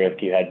disclosure.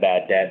 If you had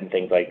bad debt and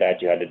things like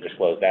that, you had to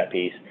disclose that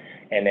piece.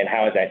 And then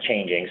how is that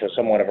changing? So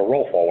somewhat of a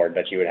roll forward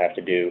that you would have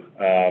to do.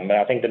 And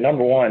I think the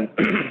number one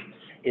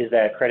is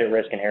that credit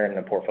risk inherent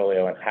in the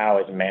portfolio and how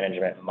is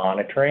management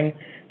monitoring.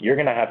 You're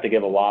going to have to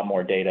give a lot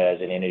more data as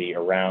an entity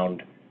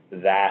around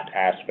that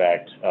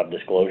aspect of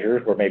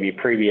disclosures, where maybe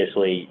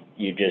previously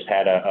you just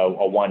had a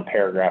one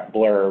paragraph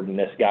blurb and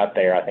this got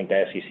there. I think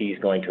the SEC is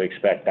going to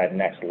expect that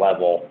next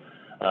level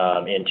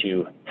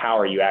into how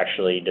are you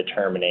actually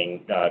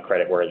determining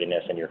credit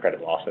worthiness and your credit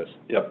losses.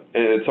 Yep,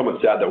 and it's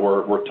somewhat sad that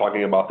we're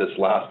talking about this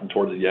last and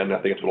towards the end.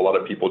 I think it's what a lot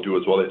of people do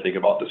as well. They think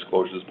about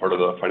disclosures as part of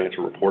the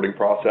financial reporting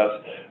process,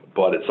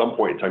 but at some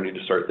point in time you need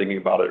to start thinking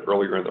about it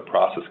earlier in the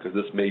process, because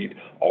this may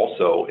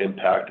also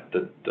impact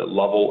the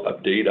level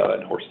of data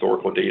and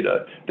historical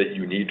data that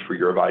you need for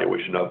your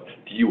evaluation of,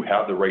 do you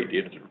have the right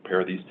data to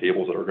prepare these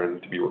tables that are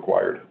going to be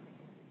required?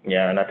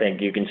 Yeah, and I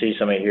think you can see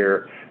some of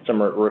here,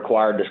 some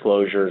required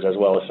disclosures as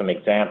well as some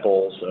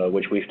examples,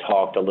 which we've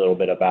talked a little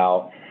bit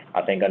about.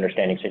 I think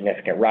understanding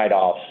significant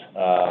write-offs,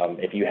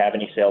 if you have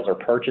any sales or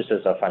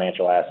purchases of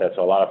financial assets,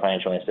 so a lot of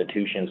financial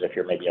institutions, if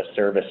you're maybe a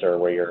servicer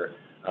where you're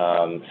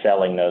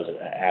selling those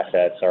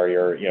assets, or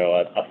you're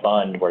a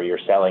fund where you're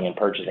selling and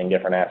purchasing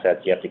different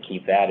assets, you have to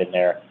keep that in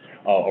there.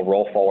 A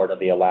roll forward of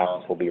the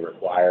allowance will be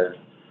required,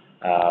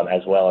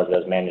 as well as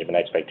those management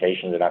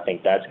expectations. And I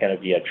think that's going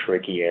to be a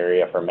tricky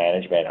area for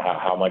management.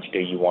 How much do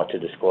you want to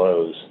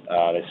disclose,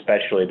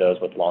 especially those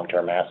with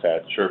long-term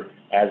assets? Sure.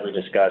 As we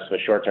discussed with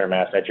short-term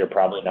assets, you're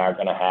probably not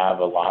going to have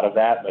a lot of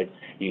that, but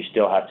you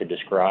still have to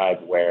describe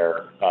what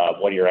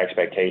are your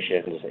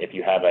expectations. If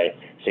you have a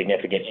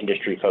significant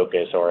industry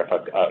focus, or if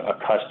a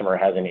customer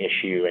has an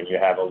issue and you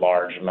have a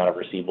large amount of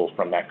receivables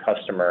from that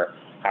customer,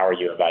 how are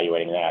you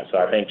evaluating that? So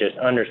I think just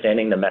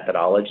understanding the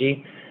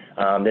methodology.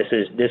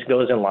 This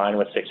goes in line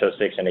with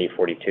 606 and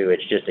 842.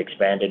 It's just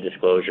expanded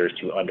disclosures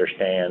to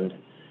understand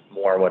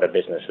more what a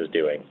business is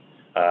doing.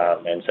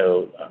 And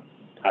so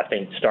I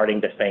think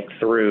starting to think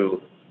through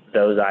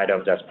those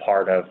items as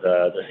part of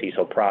the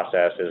CECL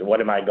process is, what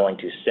am I going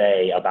to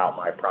say about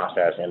my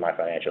process in my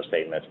financial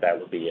statements? That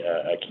would be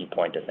a key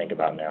point to think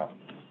about now.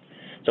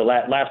 So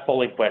last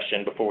polling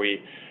question before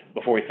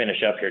we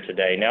finish up here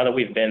today. Now that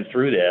we've been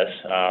through this,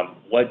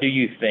 what do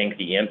you think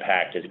the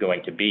impact is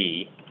going to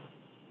be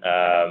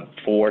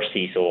for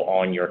CECL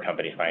on your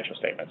company's financial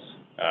statements?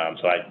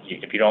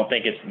 If you don't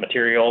think it's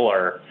material,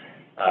 or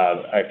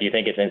if you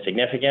think it's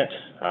insignificant,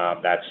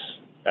 that's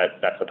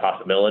a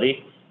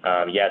possibility.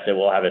 Yes, it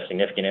will have a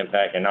significant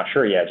impact. I'm not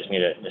sure yet. Just need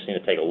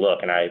to take a look.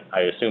 And I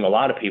assume a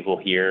lot of people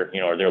here,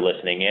 they're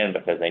listening in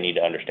because they need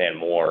to understand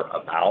more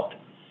about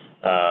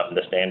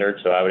the standards.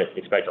 So I would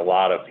expect a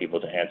lot of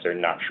people to answer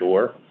not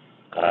sure.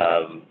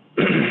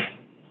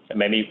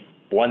 Maybe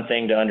one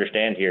thing to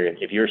understand here,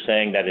 if you're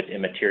saying that it's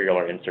immaterial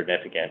or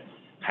insignificant,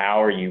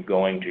 how are you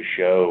going to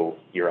show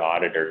your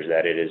auditors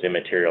that it is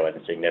immaterial and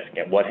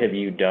insignificant? What have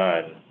you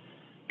done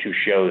to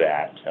show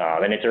that?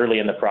 And it's early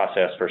in the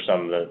process for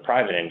some of the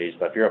private entities,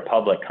 but if you're a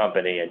public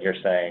company and you're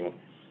saying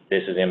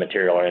this is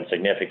immaterial or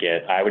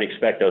insignificant, I would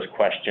expect those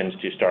questions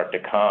to start to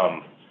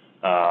come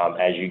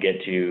as you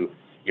get to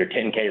your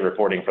 10K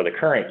reporting for the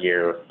current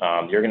year.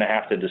 You're going to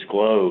have to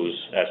disclose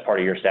as part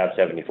of your STAB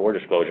 74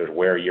 disclosures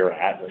where you're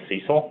at with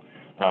CECL.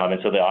 And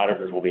so the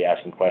auditors will be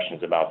asking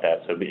questions about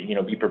that. So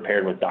be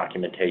prepared with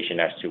documentation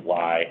as to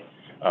why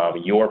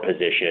your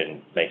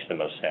position makes the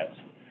most sense.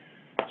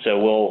 So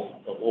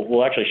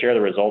we'll actually share the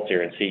results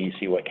here and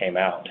see what came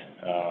out.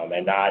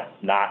 And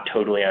not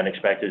totally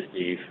unexpected,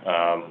 Steve.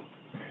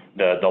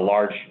 The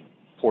large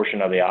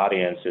portion of the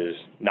audience is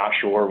not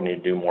sure. We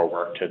need to do more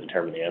work to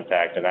determine the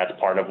impact, and that's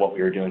part of what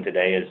we were doing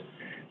today, is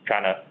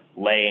kind of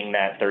laying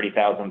that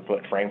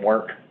 30,000-foot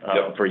framework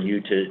for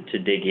you to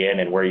dig in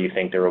and where you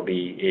think there will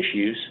be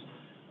issues.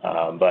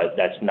 But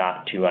that's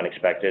not too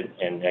unexpected.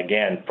 And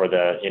again, for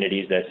the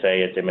entities that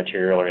say it's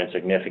immaterial or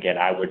insignificant,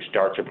 I would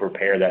start to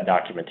prepare that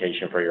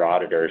documentation for your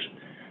auditors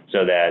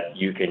so that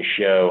you can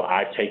show,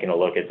 I've taken a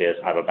look at this,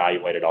 I've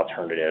evaluated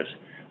alternatives,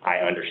 I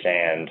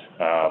understand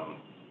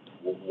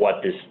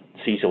what this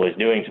CECL is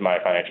doing to my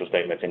financial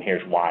statements, and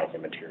here's why it's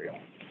immaterial.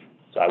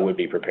 So I would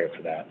be prepared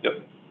for that. Yep.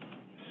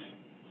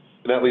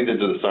 And that leads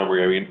into the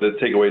summary. I mean, the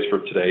takeaways for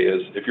today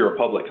is, if you're a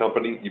public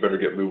company, you better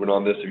get moving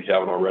on this if you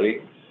haven't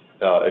already.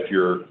 If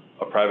you're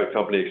a private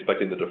company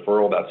expecting the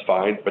deferral, that's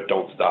fine, but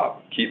don't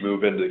stop. Keep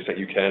moving to the extent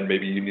you can.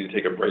 Maybe you need to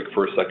take a break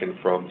for a second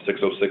from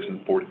 606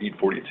 and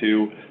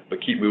 842,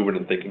 but keep moving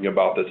and thinking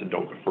about this, and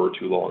don't defer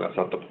too long. That's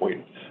not the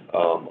point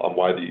on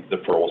why the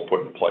deferral was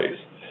put in place.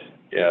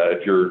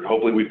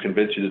 Hopefully we've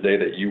convinced you today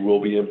that you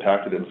will be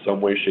impacted in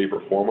some way, shape,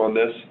 or form on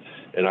this,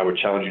 and I would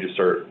challenge you to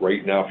start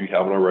right now, if you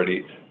haven't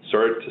already,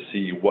 start to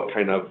see what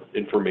kind of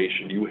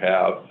information you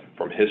have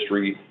from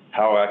history,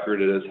 how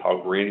accurate it is,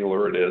 how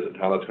granular it is, and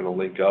how that's going to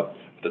link up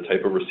with the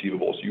type of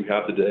receivables you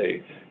have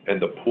today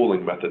and the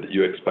pooling method that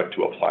you expect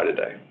to apply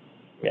today.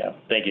 Yeah,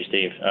 thank you,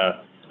 Steve.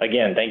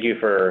 Again, thank you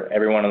for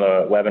everyone on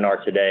the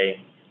webinar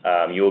today.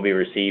 You will be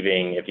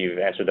receiving, if you've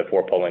answered the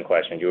 4 polling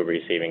questions, you will be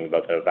receiving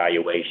both a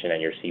valuation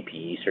and your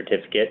CPE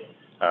certificate.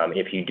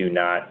 If you do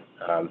not,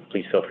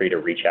 please feel free to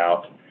reach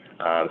out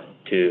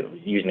to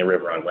using the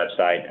Riveron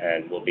website,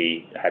 and we'll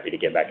be happy to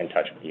get back in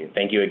touch with you.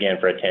 Thank you again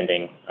for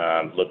attending.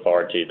 Look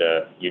forward to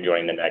you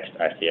joining the next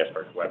ICS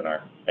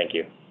webinar. Thank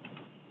you.